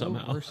different so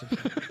somehow.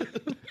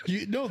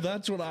 versatile.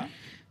 That's what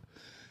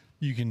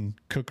you can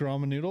cook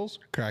ramen noodles,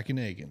 crack an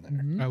egg in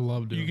there. I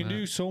love doing You can that.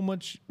 do so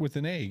much with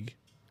an egg.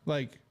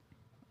 Like,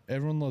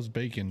 everyone loves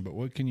bacon, but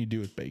what can you do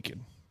with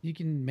bacon? You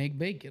can make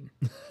bacon.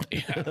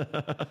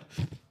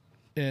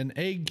 An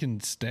egg can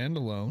stand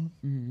alone,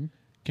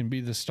 can be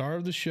the star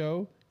of the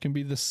show, can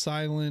be the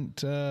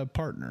silent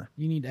partner.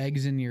 You need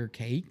eggs in your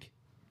cake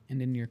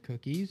and in your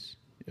cookies.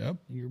 Yep.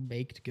 Your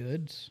baked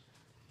goods.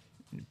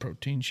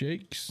 Protein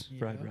shakes.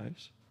 Fried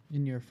rice.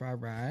 In your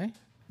fried rye.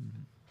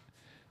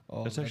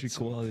 Oh, That's actually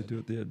cool how they do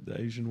it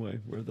the Asian way,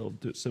 where they'll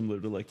do it similar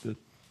to like the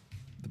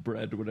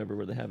bread or whatever,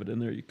 where they have it in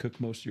there. You cook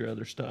most of your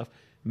other stuff,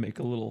 make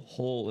a little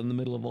hole in the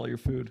middle of all your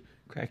food,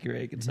 crack your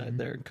egg inside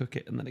there, and cook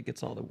it, and then it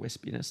gets all the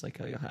wispiness like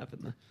how you have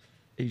in the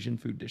Asian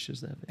food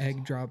dishes. That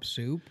Egg drop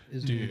soup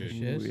is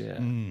delicious.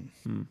 Ooh,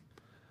 yeah.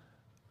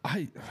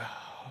 I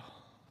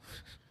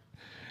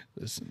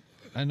listen.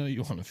 I know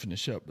you want to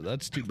finish up, but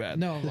that's too bad.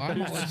 No,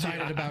 I'm all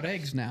excited about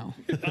eggs now.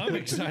 I'm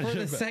excited For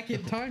the about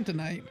second time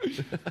tonight.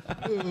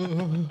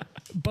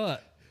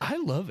 But I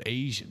love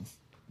Asian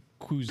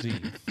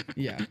cuisine.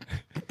 Yeah.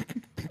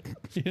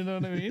 You know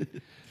what I mean?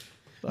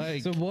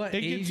 Like, So what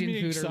it gets Asian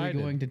me food excited. are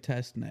we going to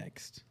test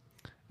next?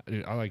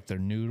 Dude, I like their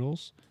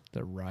noodles,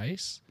 their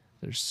rice,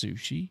 their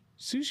sushi.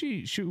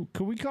 Sushi,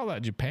 could we call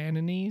that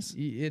Japanese?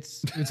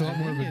 It's It's a lot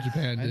more of a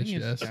Japan I think dish,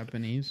 it's yes.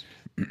 Japanese.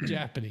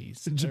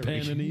 Japanese.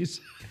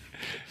 Japanese.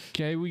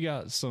 Okay, we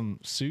got some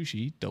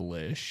sushi.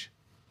 Delish.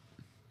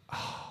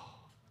 Oh,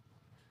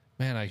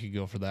 man, I could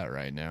go for that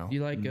right now.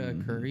 You like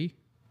curry?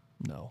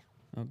 No,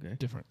 Okay.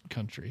 different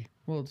country.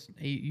 Well,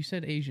 you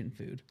said Asian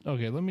food.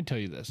 Okay, let me tell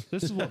you this.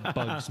 This is what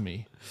bugs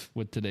me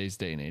with today's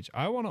day and age.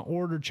 I want to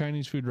order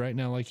Chinese food right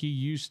now like he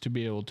used to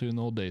be able to in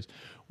the old days,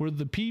 where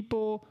the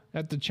people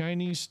at the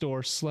Chinese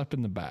store slept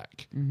in the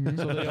back.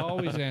 So they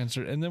always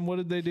answered. And then what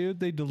did they do?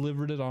 They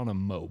delivered it on a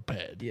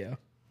moped. Yeah.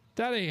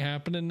 That ain't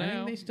happening I now.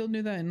 think they still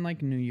do that in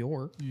like New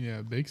York.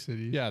 Yeah, big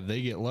cities. Yeah,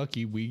 they get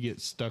lucky. We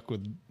get stuck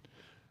with,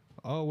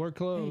 oh, we're Hey,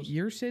 closed.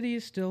 your city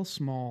is still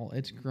small.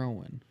 It's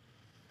growing.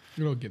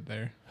 It'll get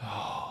there.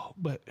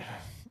 But,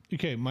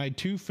 okay, my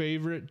two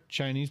favorite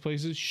Chinese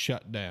places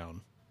shut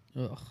down.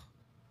 Ugh,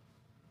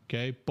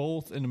 Okay,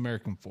 both in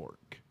American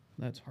Fork.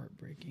 that's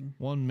heartbreaking.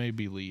 One may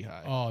be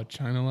Lehigh. Oh,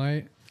 China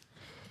Light.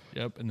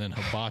 Yep, and then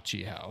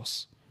Hibachi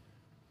House.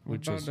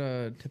 What about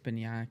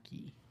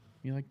teppanyaki?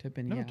 You like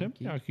teppanyaki? No,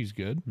 tempiyaki's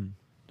good.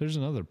 There's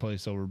another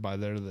place over by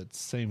there that's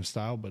same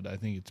style, but I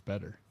think it's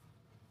better.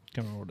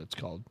 Can't remember what it's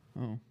called.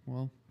 Oh,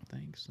 well,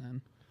 thanks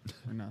then.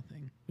 For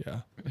nothing.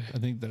 Yeah, I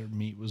think their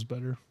meat was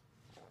better.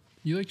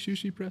 You like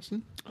sushi,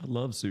 Preston? I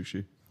love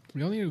sushi.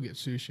 We don't need to get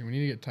sushi. We need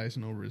to get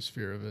Tyson over his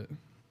fear of it.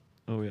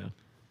 Oh yeah.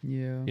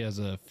 Yeah. He has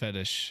a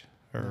fetish.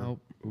 Or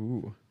Nope.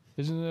 Ooh.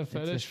 isn't it a It's a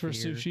fetish for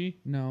fear. sushi?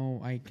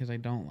 No, because I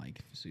don't like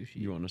sushi.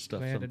 You want to stuff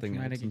 'Cause I had a something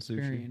traumatic else in sushi?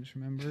 experience,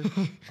 remember?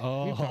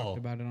 Oh, We talked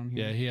about it on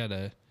here. yeah, he had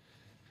a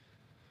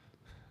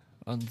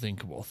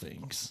unthinkable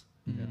things.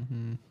 Yeah.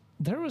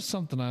 There was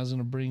something I was going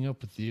to bring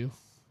up with you,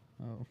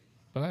 Oh.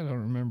 but I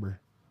don't remember.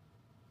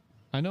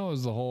 I know it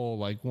was the whole,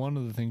 like, one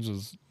of the things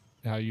was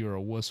how you were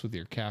a wuss with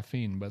your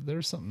caffeine, but there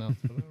was something else,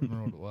 but I don't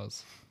remember what it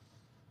was.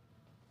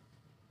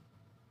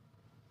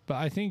 But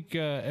I think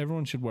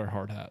everyone should wear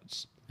hard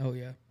hats. Oh,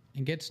 yeah.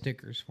 And get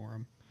stickers for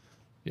them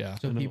Yeah.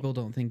 so people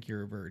don't think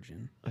you're a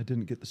virgin. I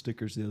didn't get the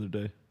stickers the other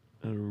day.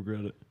 I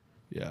regret it.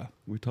 Yeah.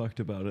 We talked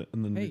about it,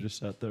 and then Hey. we just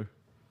sat there.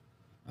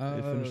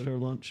 We finished our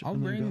lunch, I'll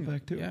and bring then got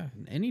back to it. Yeah,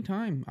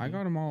 anytime. I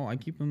got them all. I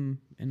keep them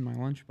in my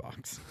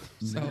lunchbox.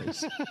 So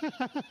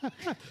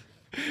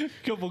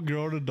Couple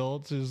grown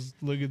adults just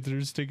looking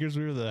through stickers.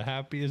 We were the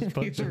happiest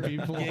bunch of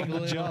people on the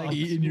giggling job. like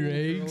Eating your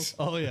schoolgirls. eggs.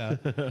 Oh, yeah.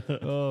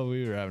 Oh,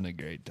 we were having a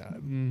great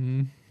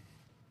time.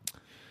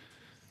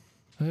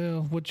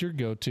 Well, what's your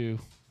go-to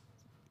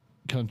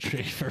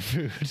country for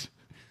food?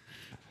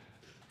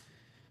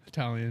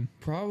 Italian.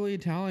 Probably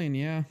Italian.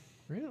 Yeah.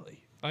 Really?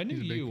 I knew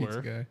He's a big you pizza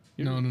were. guy.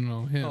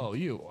 No, him. Oh,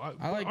 you.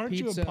 I like Aren't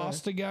you pizza. a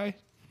pasta guy?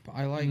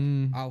 I like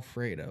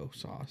Alfredo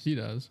sauce. He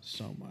does.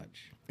 So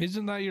much.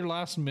 Isn't that your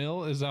last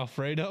meal? Is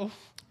Alfredo?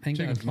 I think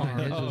Chicken that's mine. parm.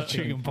 It's Oh, just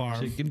chicken parm.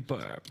 Chicken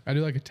parm. I do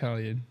like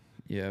Italian.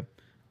 Yeah.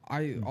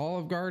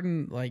 Olive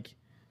Garden, like,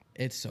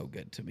 it's so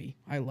good to me.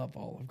 I love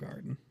Olive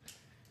Garden.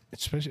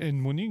 Especially,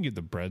 and when you can get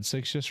the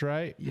breadsticks just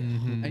right. Yeah.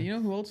 And you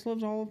know who else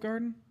loves Olive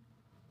Garden?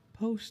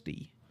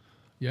 Posty.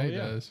 Yeah, Oh, he yeah.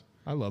 does.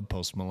 I love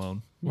Post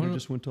Malone. Why We not-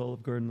 just went to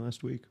Olive Garden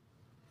last week.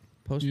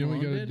 Post You know what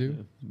you Malone gotta did?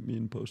 do? Yeah, me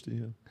and Posty,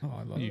 yeah. Oh,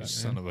 I love You that,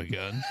 son man. of a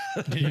gun.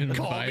 You didn't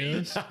invite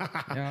us?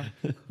 Yeah.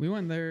 We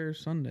went there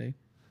Sunday.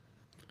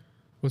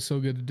 What's so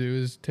good to do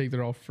is take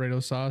their Alfredo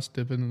sauce,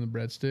 dip it in the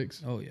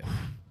breadsticks. Oh, yeah.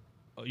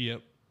 Oh,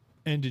 yep.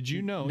 And did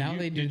you know? Now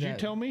they do did you that.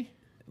 tell me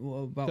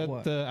Well, about that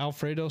what? the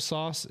Alfredo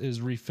sauce is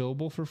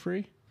refillable for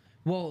free?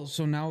 Well,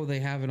 so now they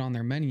have it on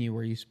their menu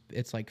where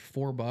it's like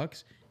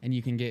 $4 and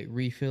you can get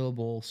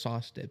refillable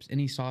sauce dips.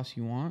 Any sauce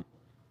you want.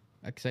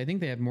 Because I think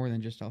they have more than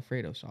just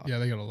Alfredo sauce. Yeah,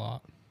 they got a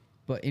lot.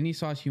 But any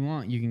sauce you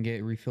want, you can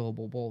get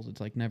refillable bowls.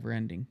 It's like never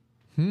ending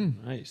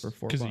Nice. for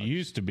 $4. Because it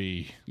used to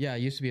be. Yeah,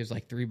 it used to be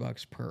like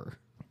 $3 per.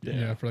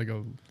 Yeah. for like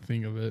a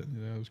thing of it.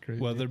 Yeah, it was crazy.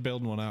 Well, they're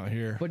building one out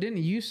here. But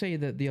didn't you say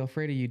that the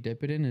Alfredo you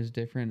dip it in is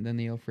different than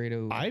the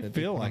Alfredo? I that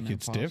they feel put on like their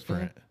it's pasta?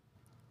 different.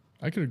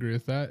 I could agree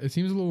with that. It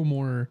seems a little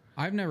more,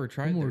 I've never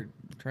tried More-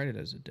 tried it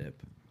as a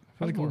dip. I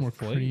feel like a little more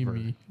flavor.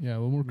 creamy. Yeah, a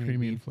little more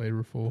creamy and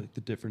flavorful. Like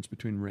the difference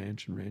between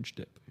ranch and ranch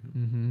dip.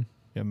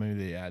 Yeah, maybe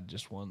they add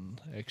just one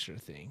extra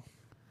thing.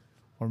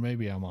 Or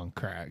maybe I'm on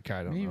crack.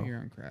 I don't Maybe know. you're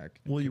on crack.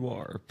 Well, you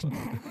are. But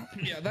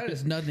Yeah, that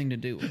has nothing to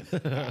do with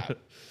it.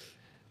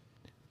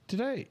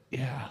 Did I?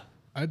 Yeah.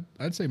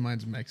 I'd say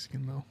mine's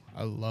Mexican though.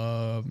 I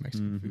love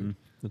Mexican food.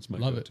 that's my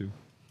Love it. go-to.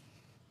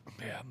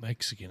 Yeah,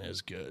 Mexican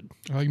is good.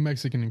 I like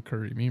Mexican and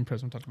curry. Me and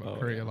Preston talked about Oh,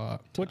 curry yeah. a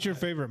lot. What's your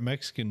favorite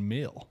Mexican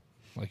meal?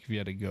 Like if you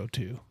had to go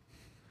to?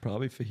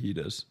 Probably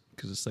fajitas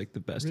because it's like the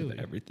best Really?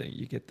 of everything.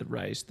 You get the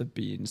rice, the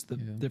beans, the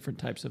different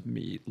types of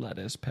meat,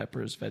 lettuce,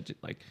 peppers, veg.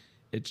 Like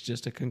it's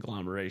just a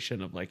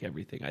conglomeration of like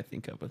everything I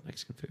think of with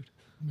Mexican food.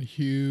 I'm a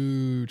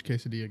huge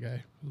quesadilla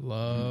guy.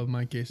 Love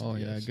my quesadillas. Oh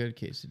yeah, good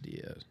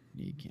quesadilla.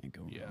 You can't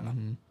go wrong.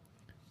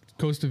 Yeah.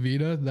 Costa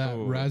Vida, that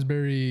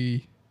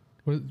raspberry,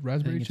 I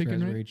raspberry think it's chicken,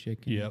 raspberry right?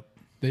 chicken. Yep.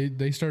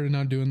 They started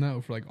now doing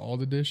that for like all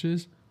the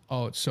dishes.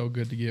 Oh, it's so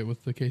good to get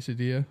with the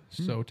quesadilla.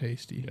 So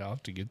tasty. Yeah, I'll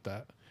have to get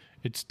that.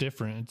 It's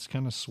different. It's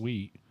kind of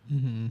sweet.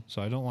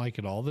 So I don't like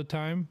it all the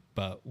time,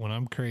 but when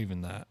I'm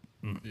craving that,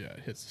 Yeah, it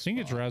hits. I think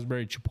it's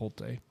raspberry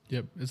chipotle.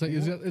 Yep, it's like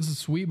it's a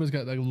sweet, but it's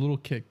got like a little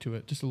kick to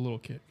it, just a little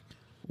kick.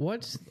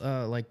 What's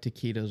like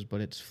taquitos,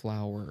 but it's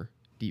flour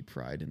deep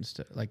fried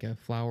instead, like a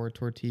flour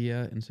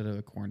tortilla instead of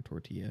a corn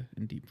tortilla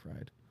and deep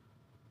fried.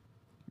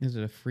 Is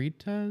it a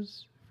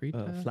fritas?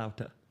 Flauta.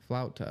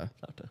 Flauta.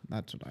 Flauta.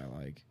 That's what I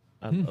like.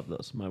 I love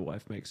those. My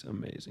wife makes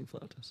amazing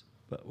flautas,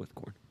 but with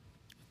corn.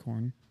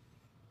 Corn.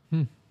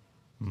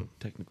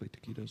 Technically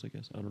taquitos, I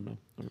guess. I don't know.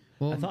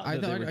 Well, thought I,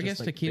 that they were guess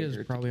just, like, taquitos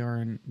bigger probably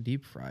aren't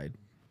deep fried.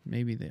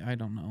 Maybe they. I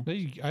don't know.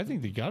 I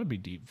think they got to be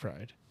deep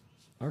fried.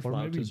 Our Or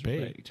maybe flautas are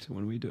baked. baked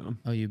when we do them.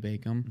 Oh, you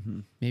bake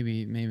them?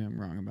 Maybe I'm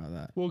wrong about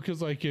that. Well,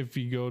 because like if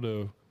you go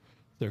to,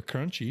 they're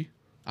crunchy.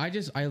 I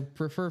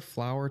prefer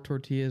flour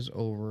tortillas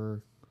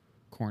over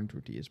corn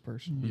tortillas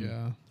personally.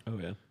 Yeah, Oh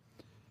yeah,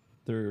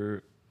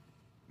 they're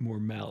more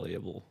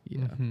malleable.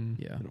 Yeah.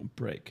 Yeah. They don't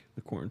break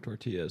the corn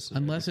tortillas.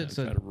 Unless Every it's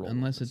time I a try to roll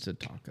them, it's a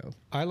taco.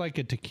 I like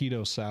a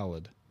taquito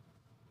salad.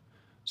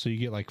 So you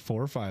get like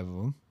 4 or 5 of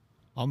them.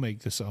 I'll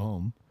make this at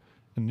home.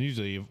 And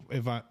usually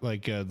if I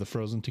like the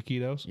frozen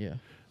taquitos, Yeah.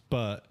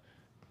 but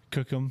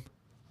cook them,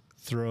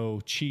 throw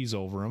cheese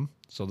over them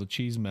so the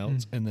cheese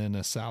melts, and then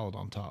a salad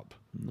on top.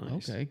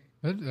 nice. Okay.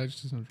 that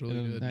just sounds really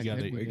Yeah. good. That got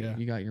good. it, You yeah.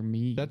 you got your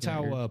meat. That's you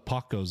got how your-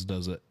 Paco's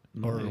does it.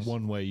 Or Nice.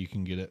 one way you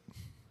can get it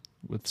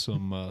with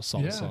some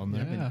salsa Yeah, on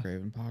there. I've been Yeah.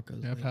 craving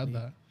Pacos. Yeah, I've had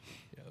lately.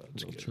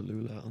 that. Little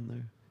Cholula on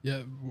there.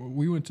 Yeah,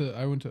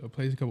 I went to a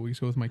place a couple weeks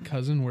ago with my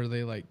cousin where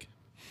they like,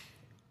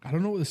 I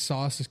don't know what the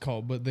sauce is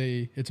called, but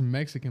it's a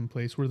Mexican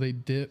place where they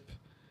dip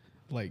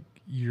like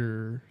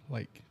your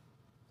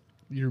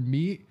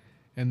meat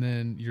and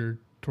then your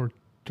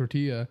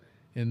tortilla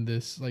in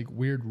this like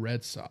weird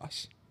red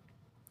sauce.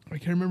 I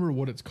can't remember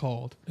what it's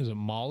called. Is it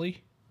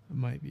Molly? It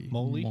might be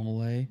Molly?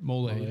 Mole.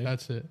 mole.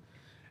 That's it.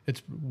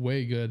 It's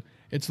way good.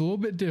 It's a little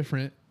bit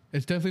different.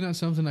 It's definitely not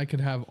something I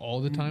could have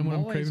all the time when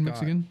I'm Mole's craving got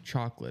Mexican.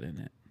 chocolate in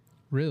it.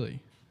 Really?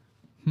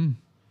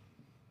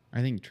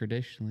 I think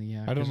traditionally,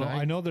 yeah. I don't 'cause know.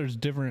 I know there's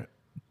different,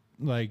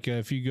 like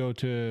if you go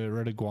to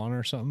Red Iguana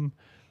or something,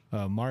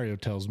 Mario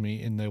tells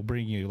me, and they'll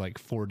bring you like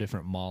 4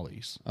 different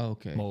mollies. Oh,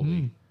 okay.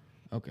 Molly.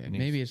 Okay,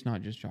 maybe it's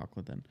not just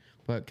chocolate then.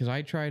 But because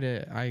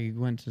I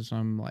went to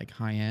some like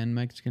high end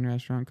Mexican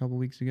restaurant a couple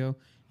weeks ago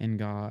and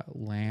got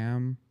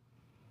lamb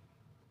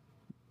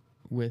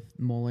with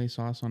mole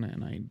sauce on it,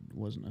 and I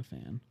wasn't a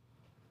fan.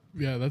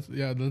 Yeah, that's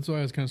why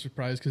I was kind of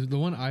surprised because the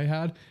one I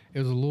had, it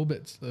was a little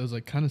bit, it was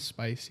like kind of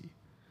spicy.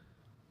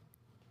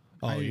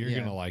 Oh, you're yeah.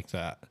 going to like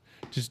that.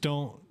 Just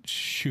don't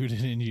shoot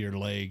it into your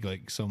leg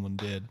like someone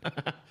did.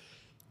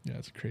 Yeah,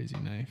 it's a crazy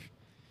knife.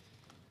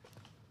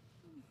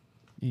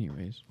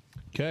 Anyways,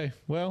 Okay.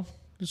 Well,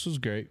 this was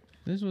great.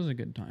 this was a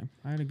good time.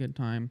 I had a good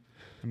time.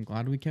 I'm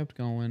glad we kept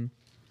going.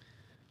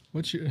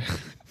 What's your?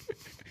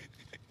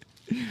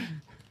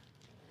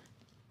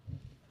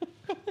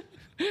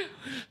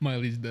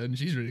 Miley's done.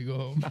 She's ready to go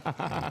home.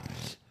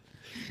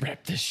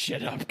 Wrap this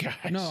shit up, guys.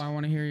 No, I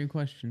want to hear your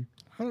question.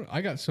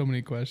 I got so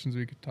many questions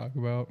we could talk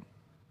about.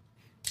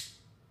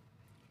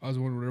 I was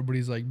wondering what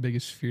everybody's like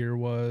biggest fear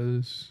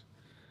was.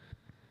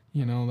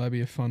 You know, that'd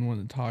be a fun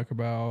one to talk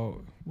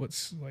about. What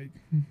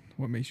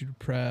makes you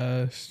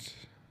depressed?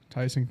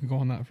 Tyson can go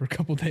on that for a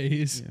couple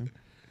days.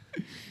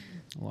 Yeah.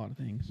 A lot of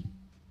things.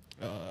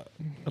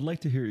 I'd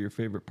like to hear your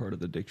favorite part of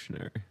the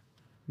dictionary.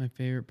 My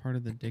favorite part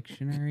of the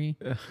dictionary.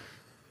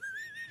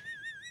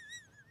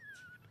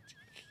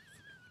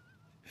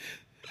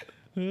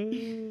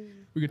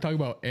 We could talk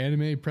about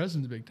anime.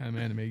 Preston's a big time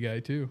anime guy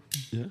too.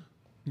 Yeah,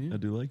 I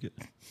do like it.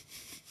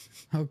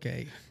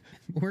 Okay.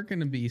 We're going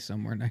to be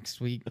somewhere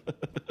next week.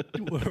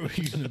 Where are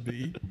we going to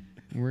be?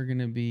 We're going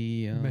to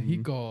be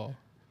Mexico.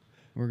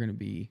 we're going to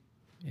be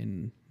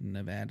in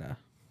Nevada.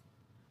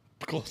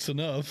 Close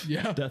enough.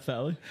 Yeah. Death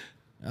Valley.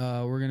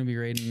 We're going to be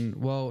raiding,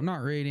 well,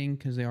 not raiding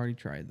cuz they already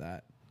tried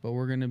that, but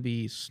we're going to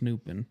be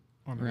snooping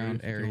On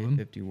around Area Area 51.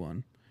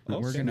 51. Oh,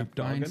 We're going to Snoop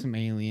find Doggin'? some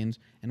aliens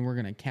and we're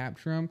going to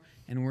capture them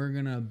and we're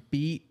going to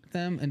beat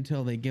them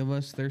until they give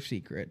us their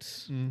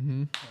secrets.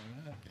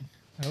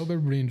 I hope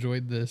everybody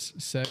enjoyed this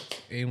sex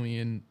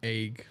alien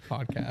egg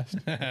podcast.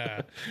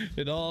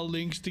 It all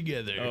links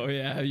together. Oh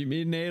yeah, you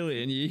meet an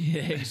alien, you eat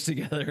eggs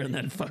together, and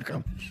then fuck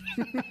them.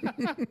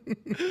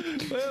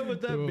 Well,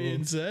 with that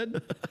being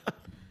said,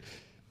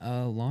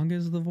 Long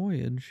as the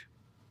voyage.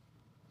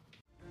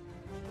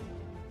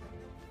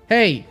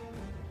 Hey,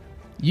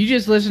 you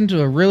just listened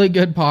to a really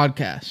good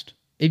podcast.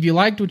 If you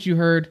liked what you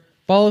heard,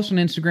 follow us on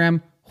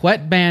Instagram,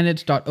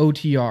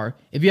 whetbandits.otr.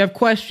 If you have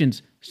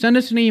questions, send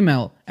us an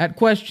email at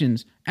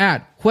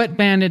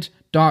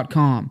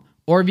questions@whetbandits.com.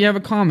 Or if you have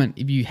a comment,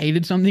 if you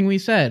hated something we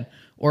said,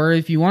 or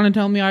if you want to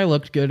tell me I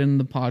looked good in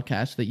the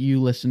podcast that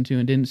you listened to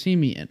and didn't see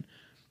me in,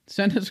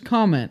 send us a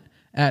comment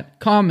at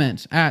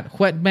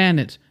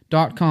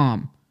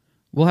comments@whetbandits.com.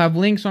 We'll have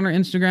links on our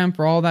Instagram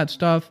for all that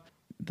stuff.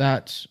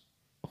 That's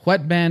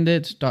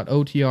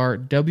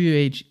whetbandits.otr,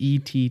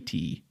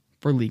 WHETT,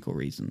 for legal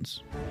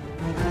reasons.